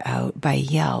bought out by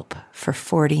Yelp for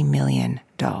 $40 million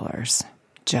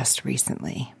just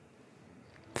recently.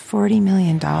 $40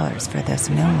 million for this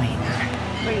No Wait app.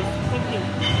 Please, thank you.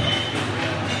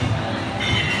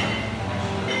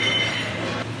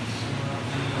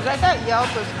 I thought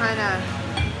Yelp was kind of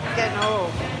getting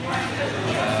old.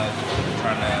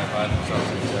 Trying to find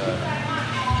themselves into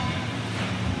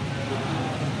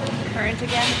Current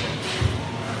again?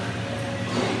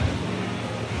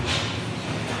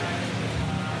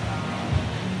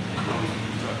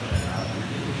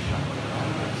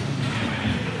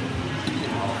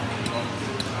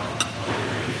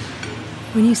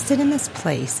 When you sit in this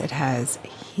place, it has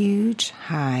huge,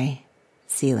 high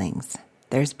ceilings.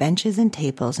 There's benches and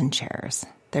tables and chairs.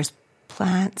 There's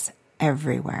plants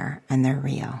everywhere, and they're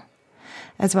real,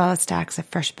 as well as stacks of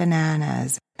fresh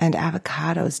bananas and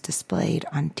avocados displayed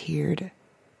on tiered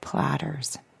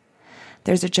platters.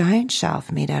 There's a giant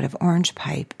shelf made out of orange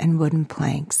pipe and wooden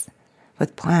planks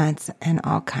with plants and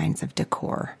all kinds of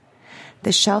decor.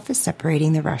 The shelf is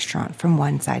separating the restaurant from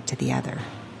one side to the other,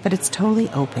 but it's totally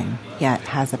open, yet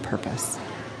has a purpose.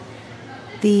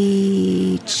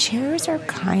 The chairs are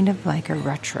kind of like a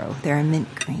retro. They're a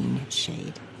mint green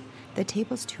shade. The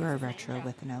tables, too, are retro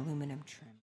with an aluminum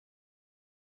trim.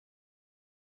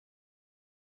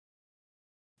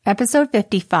 Episode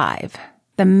 55,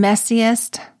 the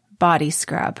messiest body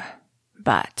scrub,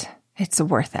 but it's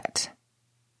worth it.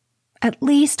 At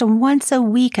least once a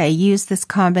week I use this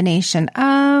combination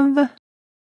of...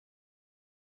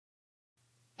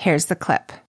 Here's the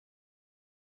clip.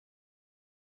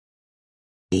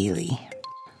 Daily.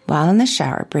 While in the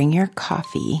shower, bring your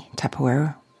coffee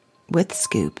Tupperware with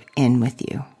scoop in with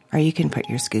you, or you can put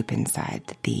your scoop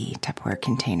inside the Tupperware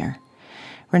container.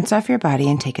 Rinse off your body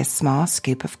and take a small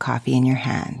scoop of coffee in your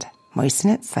hand. Moisten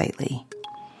it slightly.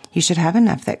 You should have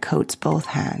enough that coats both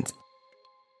hands.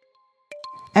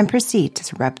 And proceed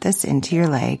to rub this into your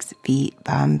legs, feet,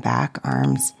 bum, back,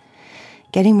 arms.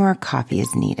 Getting more coffee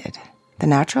is needed. The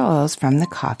natural oils from the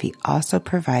coffee also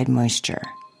provide moisture.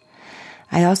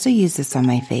 I also use this on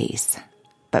my face,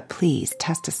 but please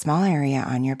test a small area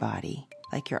on your body,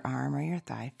 like your arm or your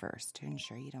thigh first, to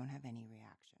ensure you don't have any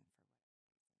reaction.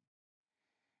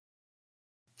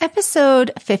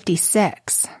 Episode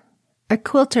 56, A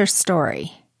Quilter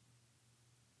Story.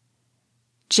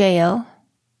 Jail,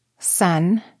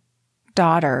 son,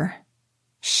 daughter,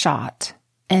 shot,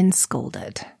 and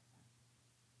scolded.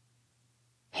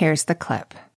 Here's the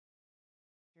clip.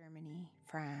 Germany,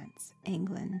 France,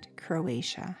 England,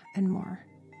 Croatia, and more.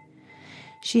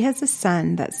 She has a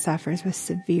son that suffers with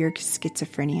severe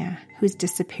schizophrenia, who's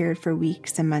disappeared for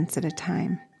weeks and months at a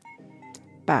time.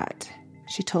 But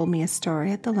she told me a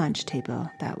story at the lunch table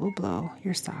that will blow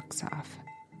your socks off.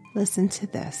 Listen to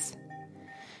this.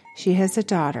 She has a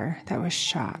daughter that was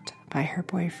shot by her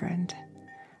boyfriend,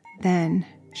 then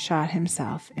shot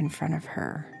himself in front of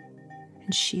her,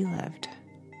 and she lived.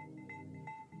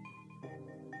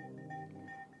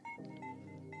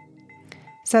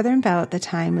 Southern Belle at the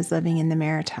time was living in the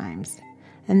Maritimes,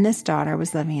 and this daughter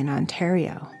was living in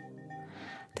Ontario.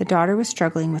 The daughter was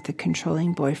struggling with a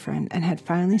controlling boyfriend and had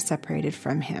finally separated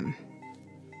from him.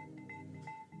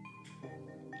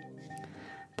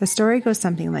 The story goes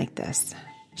something like this.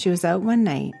 She was out one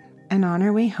night, and on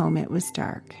her way home it was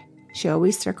dark. She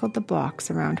always circled the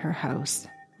blocks around her house,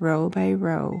 row by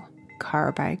row,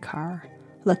 car by car,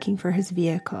 looking for his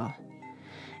vehicle.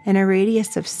 In a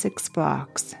radius of 6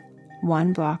 blocks,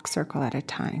 1 block circle at a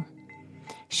time.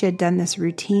 She had done this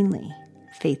routinely,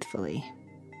 faithfully.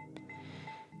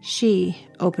 She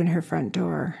opened her front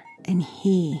door, and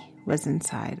he was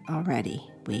inside already,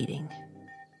 waiting.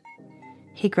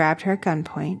 He grabbed her at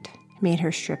gunpoint, made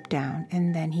her strip down,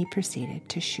 and then he proceeded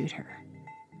to shoot her.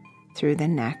 Through the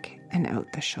neck and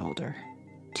out the shoulder.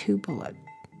 2 bullet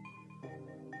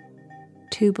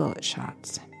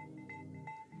shots.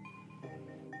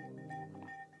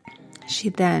 She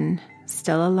then,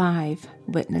 still alive,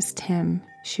 witnessed him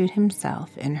shoot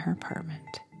himself in her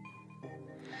apartment.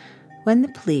 When the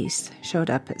police showed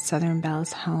up at Southern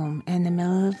Belle's home in the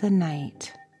middle of the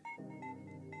night,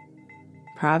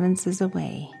 provinces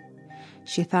away,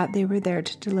 she thought they were there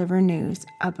to deliver news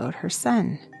about her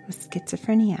son with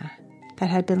schizophrenia that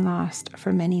had been lost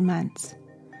for many months.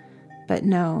 But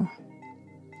no,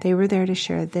 they were there to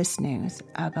share this news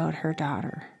about her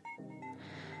daughter.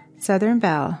 Southern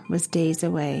Belle was days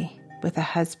away with a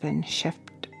husband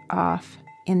shipped off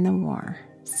in the war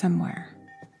somewhere.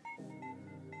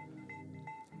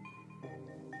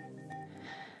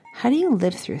 How do you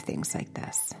live through things like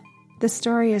this? The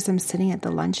story as I'm sitting at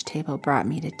the lunch table brought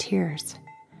me to tears.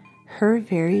 Her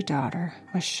very daughter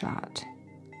was shot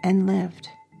and lived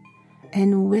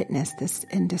and witnessed this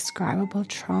indescribable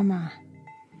trauma.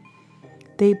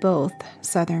 They both,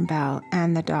 Southern Belle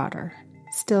and the daughter,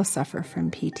 still suffer from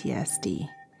PTSD.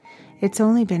 It's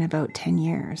only been about 10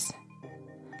 years.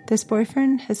 This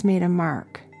boyfriend has made a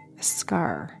mark, a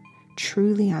scar,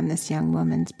 truly on this young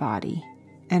woman's body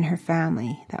and her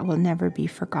family that will never be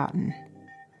forgotten,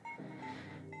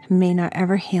 and may not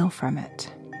ever heal from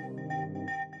it.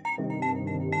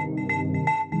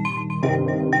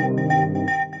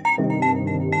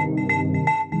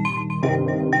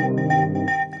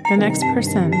 The next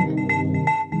person,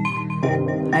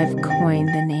 I've coined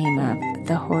the name of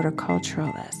the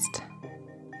horticulturalist.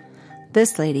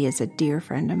 This lady is a dear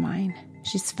friend of mine.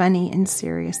 She's funny and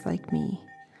serious like me.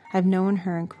 I've known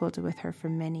her and quilted with her for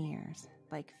many years,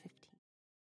 like 15.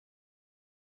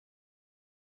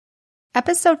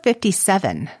 Episode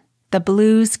 57, The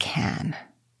Blues Can.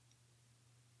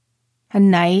 A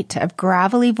night of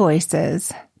gravelly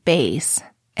voices, bass,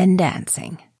 and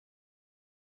dancing.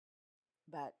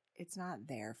 But it's not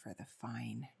there for the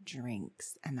fine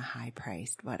drinks and the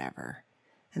high-priced whatever,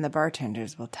 and the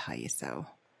bartenders will tell you so.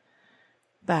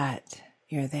 But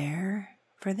you're there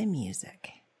for the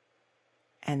music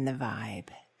and the vibe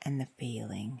and the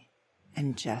feeling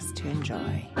and just to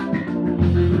enjoy.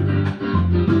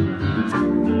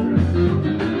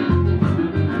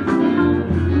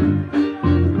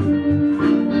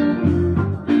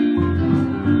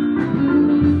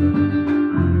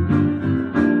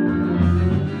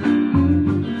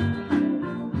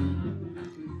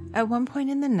 At one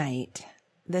point in the night,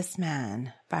 this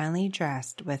man, finely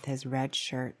dressed with his red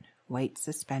shirt, white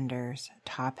suspenders,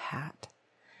 top hat,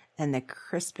 and the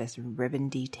crispest ribbon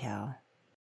detail,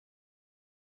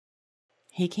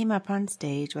 he came up on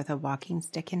stage with a walking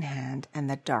stick in hand and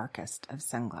the darkest of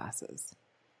sunglasses.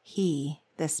 He,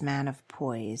 this man of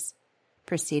poise,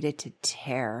 proceeded to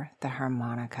tear the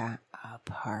harmonica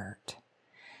apart.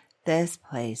 This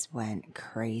place went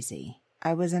crazy.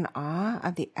 I was in awe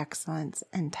of the excellence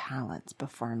and talents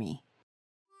before me.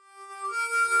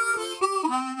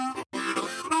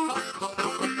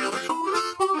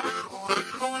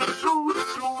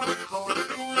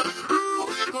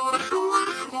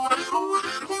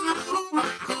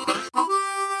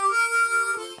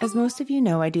 As most of you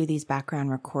know, I do these background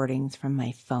recordings from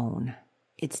my phone.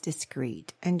 It's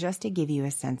discreet and just to give you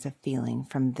a sense of feeling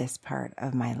from this part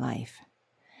of my life.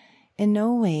 In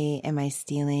no way am I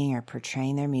stealing or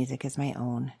portraying their music as my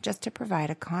own, just to provide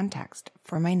a context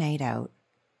for my night out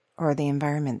or the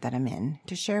environment that I'm in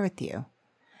to share with you.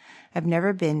 I've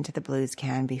never been to the Blues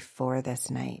Can before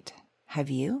this night. Have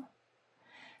you?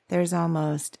 There's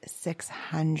almost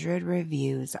 600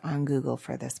 reviews on Google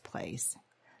for this place.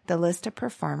 The list of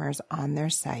performers on their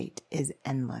site is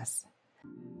endless.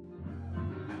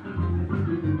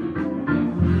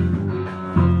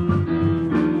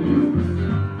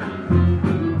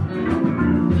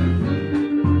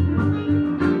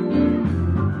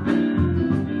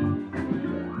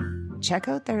 Check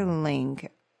out their link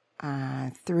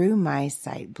through my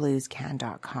site,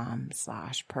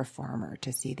 bluescan.com/performer,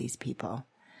 to see these people.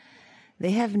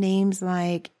 They have names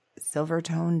like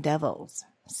Silvertone Devils,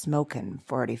 Smokin'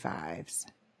 45s,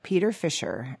 Peter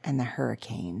Fisher and the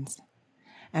Hurricanes,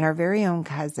 and our very own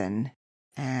cousin,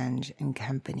 Ange and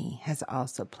Company, has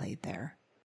also played there.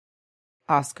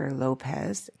 Oscar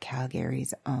Lopez,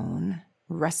 Calgary's own,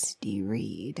 Rusty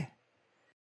Reed.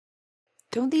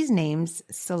 Don't these names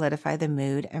solidify the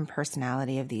mood and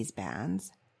personality of these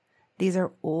bands? These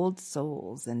are old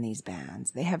souls in these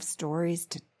bands. They have stories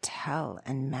to tell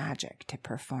and magic to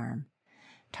perform,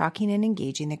 talking and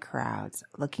engaging the crowds,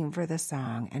 looking for the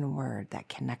song and word that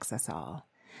connects us all.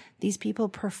 These people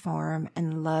perform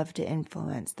and love to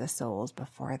influence the souls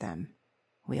before them.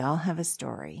 We all have a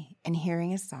story, and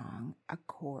hearing a song, a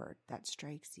chord that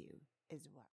strikes you is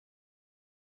what.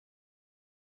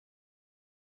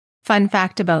 Fun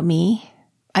fact about me,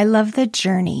 I love the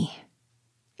journey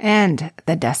and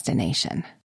the destination.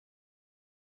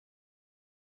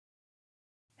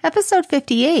 Episode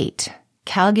 58,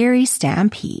 Calgary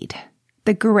Stampede,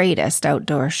 the greatest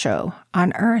outdoor show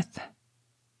on earth.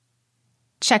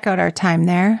 Check out our time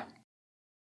there.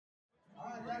 All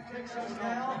right, that takes us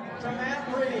now to Matt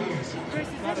Reeves.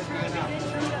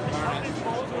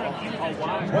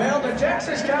 Well, the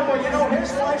Texas Cowboy,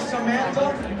 his wife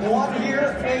Samantha won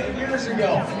here 8 years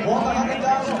ago. Won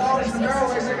 $100,000 in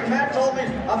barrel racing, and Matt told me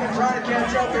I've been trying to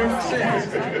catch up ever since.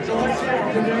 So let's see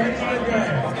if today's the day.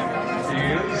 He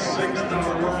is 6th on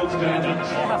the world standings,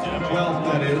 12th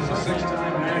that is, a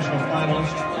 6-time national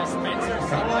finalist.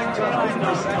 Kind of like Tom Beaton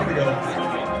a second ago.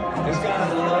 This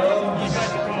guy loves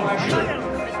pressure.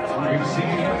 We've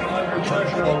seen him under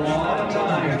pressure a lot of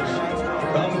times.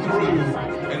 Come through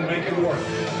and make it work.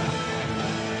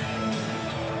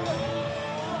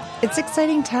 It's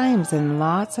exciting times and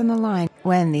lots on the line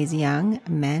when these young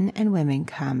men and women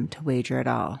come to wager it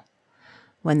all.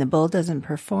 when the bull doesn't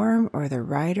perform or the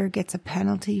rider gets a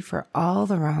penalty for all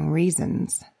the wrong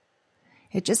reasons.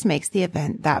 It just makes the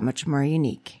event that much more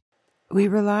unique. We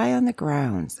rely on the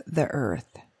grounds, the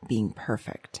earth, being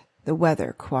perfect, the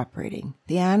weather cooperating,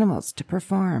 the animals to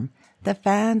perform, the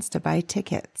fans to buy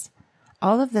tickets.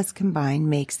 All of this combined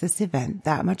makes this event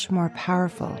that much more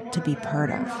powerful to be part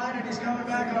of. He's coming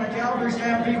back on a Calgary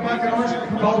Stampede Buccaneers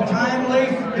called Timely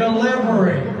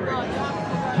Delivery.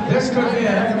 This could be a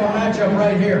heck of a matchup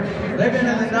right here. They've been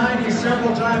in the 90s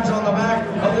several times on the back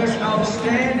of this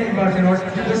outstanding Buccaneers.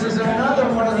 This is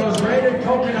another one of those rated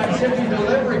coconut zippy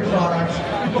delivery products.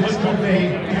 This could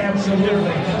be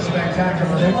absolutely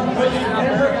spectacular. They won first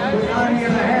here with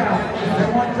 90.5. They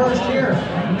won first here,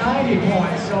 90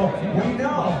 points. So we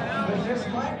know that this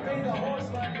might be the horse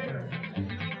right here.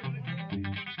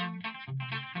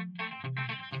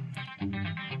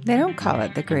 They don't call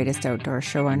it the greatest outdoor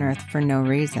show on earth for no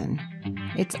reason.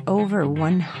 It's over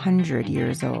 100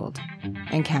 years old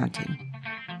and counting.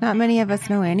 Not many of us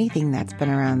know anything that's been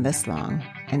around this long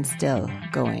and still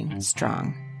going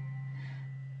strong.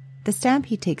 The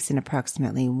Stampede takes in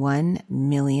approximately 1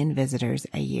 million visitors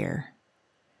a year.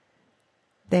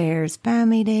 There's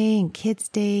Family Day and Kids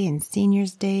Day and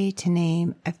Seniors Day, to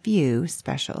name a few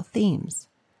special themes.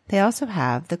 They also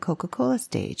have the Coca-Cola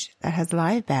stage that has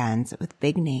live bands with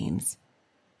big names.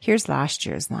 Here's last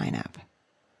year's lineup.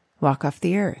 Walk Off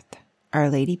the Earth, Our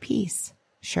Lady Peace,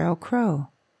 Sheryl Crow,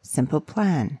 Simple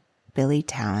Plan, Billy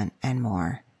Talent, and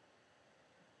more.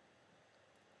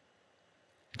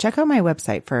 Check out my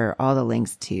website for all the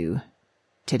links to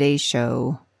today's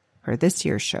show, or this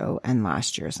year's show, and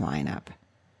last year's lineup.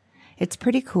 It's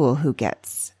pretty cool who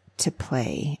gets to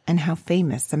play and how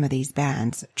famous some of these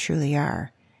bands truly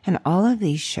are. And all of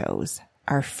these shows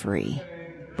are free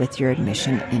with your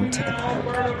admission into the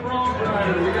park.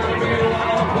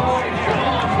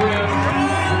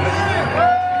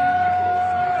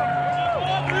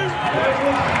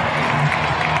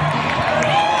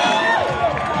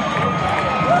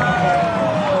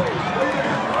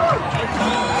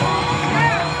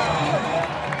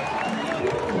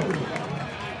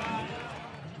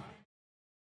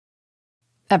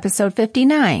 Episode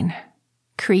 59,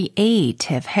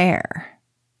 Creative Hair.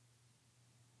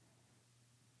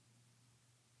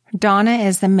 Donna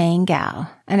is the main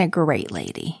gal and a great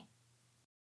lady.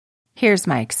 Here's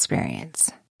my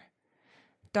experience.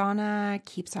 Donna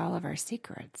keeps all of our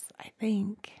secrets, I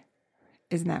think.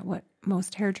 Isn't that what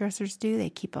most hairdressers do? They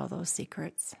keep all those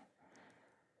secrets.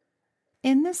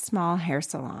 In this small hair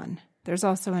salon, there's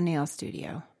also a nail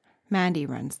studio. Mandy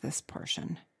runs this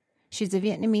portion. She's a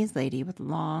Vietnamese lady with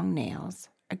long nails,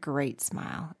 a great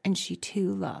smile, and she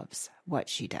too loves what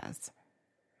she does.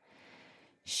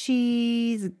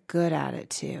 She's good at it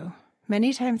too.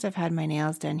 Many times I've had my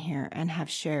nails done here and have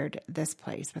shared this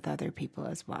place with other people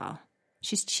as well.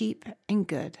 She's cheap and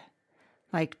good,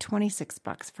 like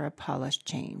 $26 for a polished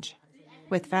change,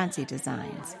 with fancy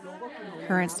designs.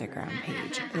 Her Instagram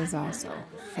page is also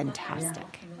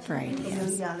fantastic for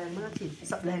ideas.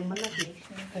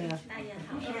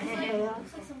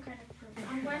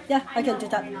 Yeah, I can do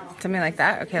that. Something like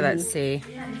that? Okay, let's see.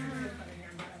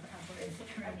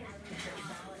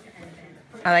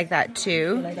 I like that too.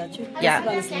 You like that too? Yeah.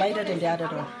 This one is lighter than the other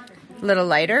one. A little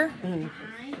lighter?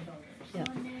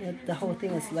 Yeah, the whole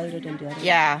thing is lighter than the other.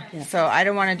 Yeah. So I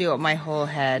don't want to do it my whole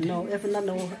head. No, if not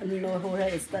no whole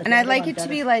head, it's that. And I'd like it to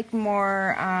be like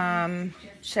more,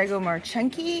 should I go more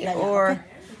chunky or? Okay.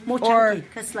 More chunky,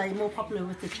 because like more popular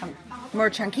with the chunk.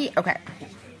 More chunky? Okay.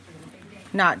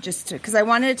 Not just because I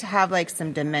wanted it to have like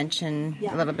some dimension,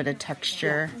 a little bit of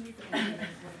texture.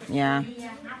 Yeah.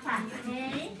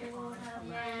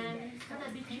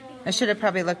 I should have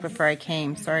probably looked before I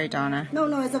came. Sorry, Donna.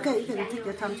 No, it's okay. You can take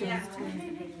your time to it.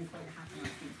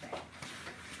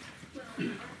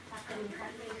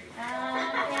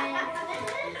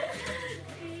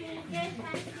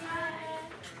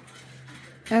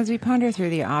 As we ponder through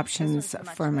the options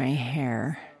for my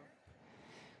hair,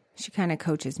 she kind of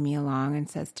coaches me along and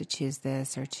says to choose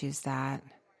this or choose that.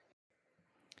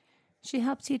 She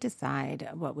helps you decide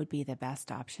what would be the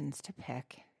best options to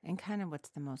pick and kind of what's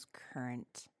the most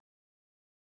current.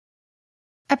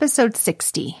 Episode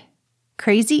 60,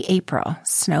 Crazy April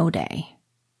Snow Day.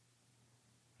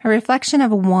 A reflection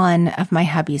of one of my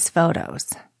hubby's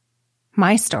photos.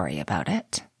 My story about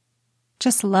it.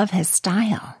 Just love his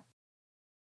style.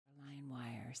 Line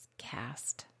wires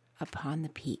cast upon the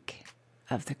peak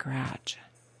of the garage.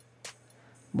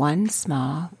 One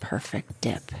small, perfect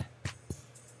dip.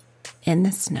 In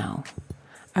the snow,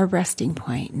 a resting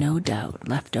point no doubt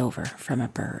left over from a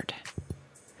bird.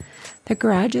 The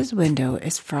garage's window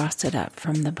is frosted up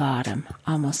from the bottom,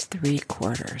 almost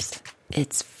 3/4.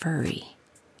 It's furry,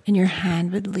 and your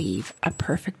hand would leave a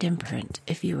perfect imprint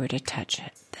if you were to touch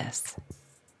this.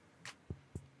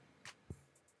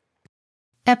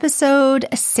 Episode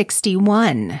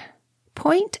 61,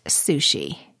 Point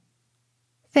Sushi.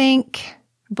 Think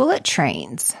bullet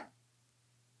trains.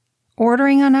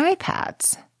 Ordering on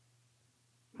iPads.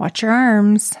 Watch your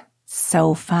arms.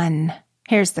 So fun.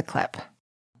 Here's the clip.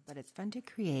 But it's fun to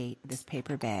create this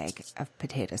paper bag of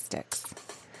potato sticks.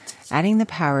 Adding the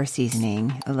power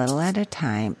seasoning a little at a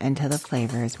time until the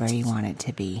flavor is where you want it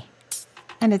to be.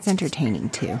 And it's entertaining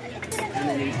too.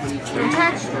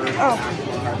 Oh,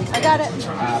 I got it.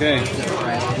 Okay.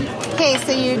 Okay,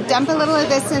 so you dump a little of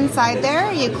this inside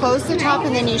there, you close the top,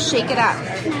 and then you shake it up.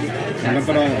 Dump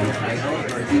it all.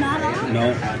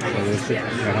 No.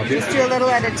 Just do a little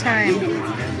at a time.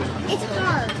 It's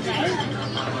hard, right?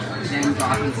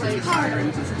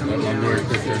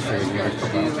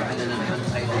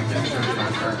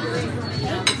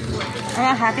 I'm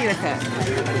not happy with it.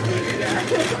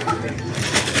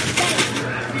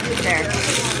 There.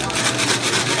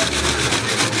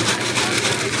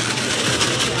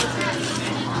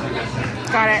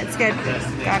 Got it. It's good.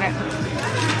 Got it.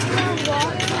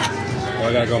 Well,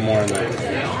 I gotta go more in there.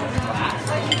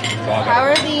 How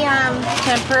are the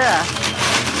tempura?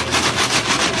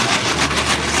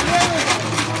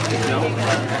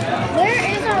 Where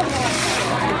is our water?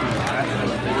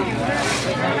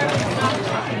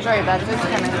 Sorry, that's just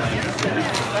coming.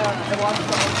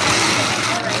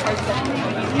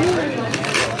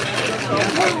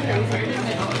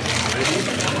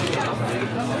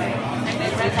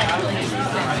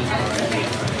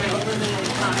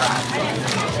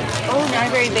 Oh, not a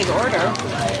very big order.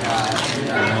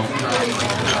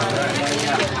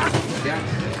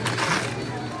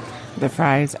 The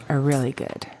fries are really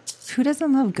good. Who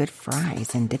doesn't love good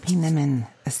fries and dipping them in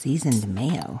a seasoned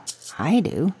mayo? I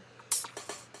do.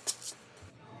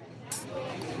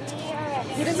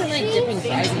 Who doesn't like dipping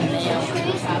fries in mayo?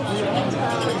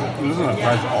 Who doesn't like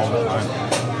fries all the time?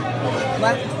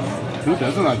 What? Who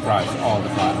doesn't like fries all the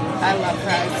time? I love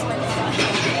fries.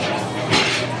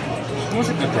 What's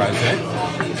a good fries,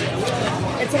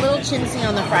 eh? It's a little chintzy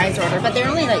on the fries order, but they're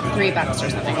only like $3 or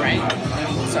something, right?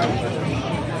 So.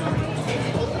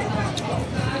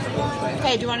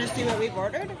 Hey, do you want to see what we've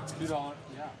ordered? $2,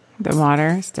 yeah. The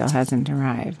water still hasn't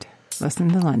arrived. Listen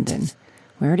to London.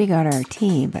 We already got our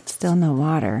tea, but still no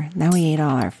water. Now we ate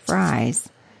all our fries.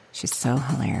 She's so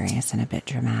hilarious and a bit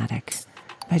dramatic,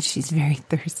 but she's very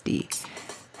thirsty.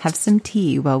 Have some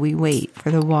tea while we wait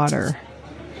for the water.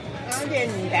 I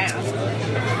didn't ask.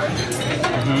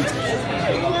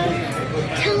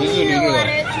 Tell me the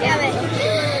water, Kevin.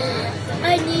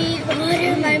 I need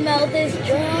water. My mouth is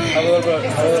dry.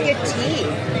 This is good tea.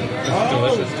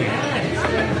 Delicious tea.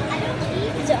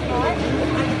 Is it hot?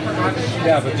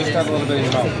 Yeah, but just have a little bit in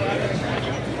your mouth.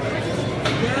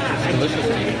 It's delicious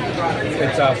tea.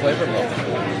 It's flavorful.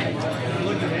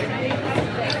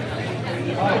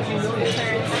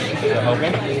 Is it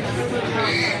helping?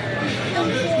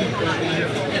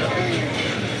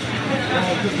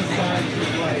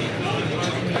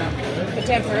 The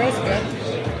tempura is good.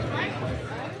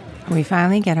 We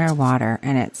finally get our water,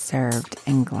 and it's served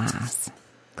in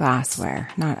glassware,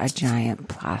 not a giant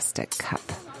plastic cup.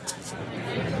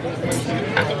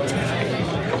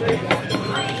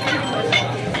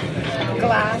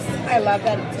 Glass. I love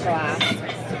that it's glass.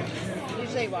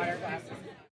 Usually water glasses.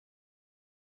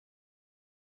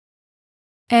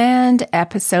 And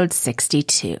episode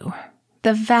 62,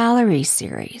 the Valerie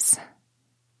series.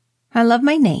 I love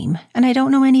my name, and I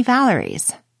don't know any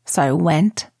Valeries, so I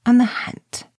went on the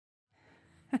hunt.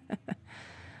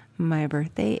 My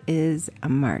birthday is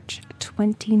March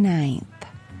 29th.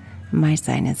 My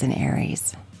sign is an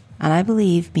Aries. And I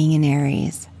believe being an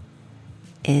Aries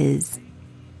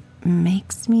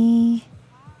makes me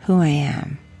who I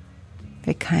am.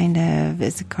 It kind of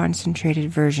is a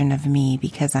concentrated version of me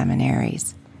because I'm an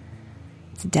Aries.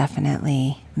 It's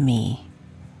definitely me.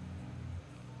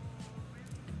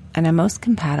 And I'm most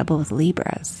compatible with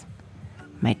Libras.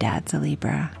 My dad's a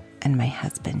Libra, and my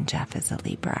husband, Jeff, is a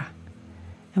Libra.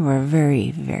 And we're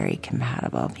very, very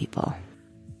compatible people.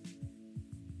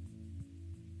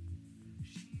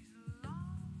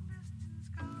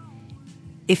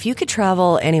 If you could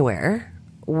travel anywhere,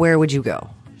 where would you go?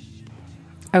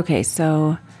 Okay,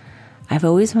 so I've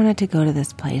always wanted to go to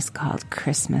this place called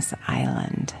Christmas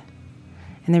Island.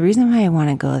 And the reason why I want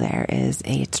to go there is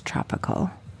A, it's tropical,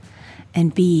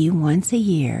 and B, once a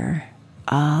year,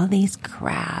 all these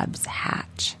crabs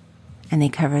hatch, and they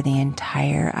cover the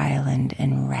entire island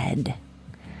in red.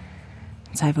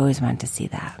 So I've always wanted to see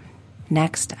that.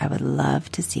 Next, I would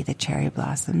love to see the cherry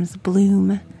blossoms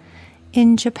bloom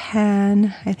in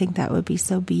Japan. I think that would be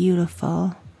so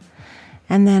beautiful.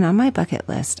 And then on my bucket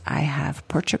list, I have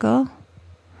Portugal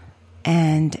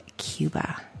and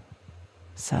Cuba.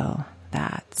 So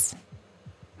that's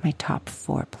my top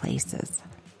 4 places.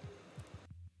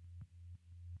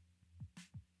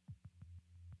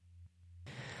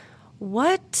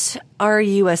 What are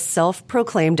you a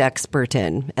self-proclaimed expert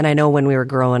in? And I know when we were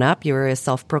growing up, you were a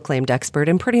self-proclaimed expert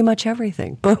in pretty much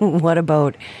everything. But what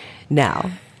about now?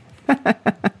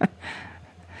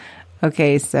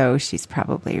 Okay, so she's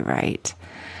probably right.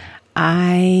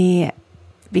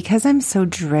 Because I'm so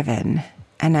driven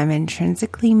and I'm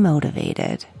intrinsically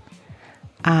motivated,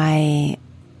 I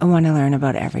want to learn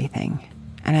about everything.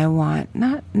 And I want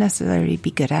not necessarily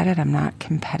be good at it. I'm not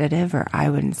competitive, or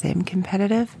I wouldn't say I'm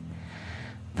competitive.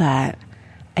 But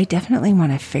I definitely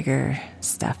want to figure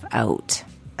stuff out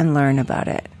and learn about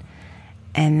it.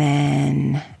 And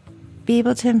then be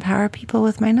able to empower people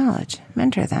with my knowledge,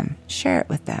 mentor them, share it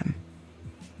with them.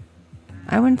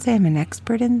 I wouldn't say I'm an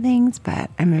expert in things,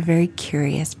 but I'm a very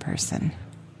curious person.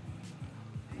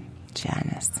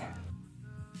 Janice.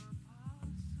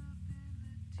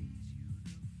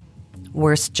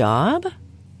 Worst job?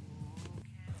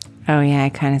 Oh yeah, I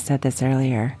kind of said this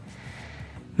earlier.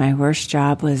 My worst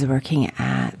job was working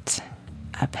at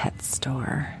a pet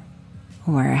store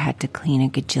where I had to clean a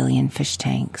gajillion fish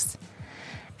tanks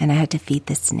and I had to feed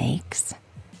the snakes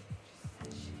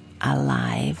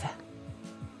alive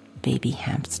baby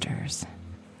hamsters.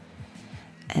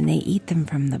 And they eat them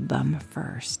from the bum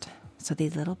first. So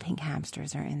these little pink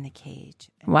hamsters are in the cage.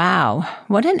 Wow,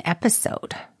 what an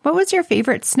episode. What was your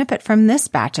favorite snippet from this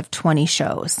batch of 20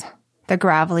 shows? The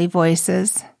gravelly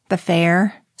voices, the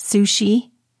fair, sushi.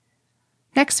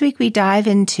 Next week, we dive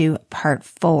into part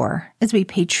 4 as we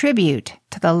pay tribute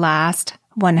to the last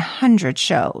 100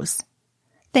 shows.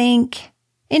 Think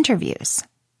interviews.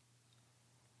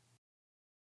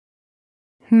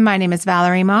 My name is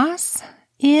Valerie Moss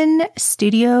in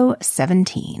Studio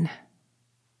 17.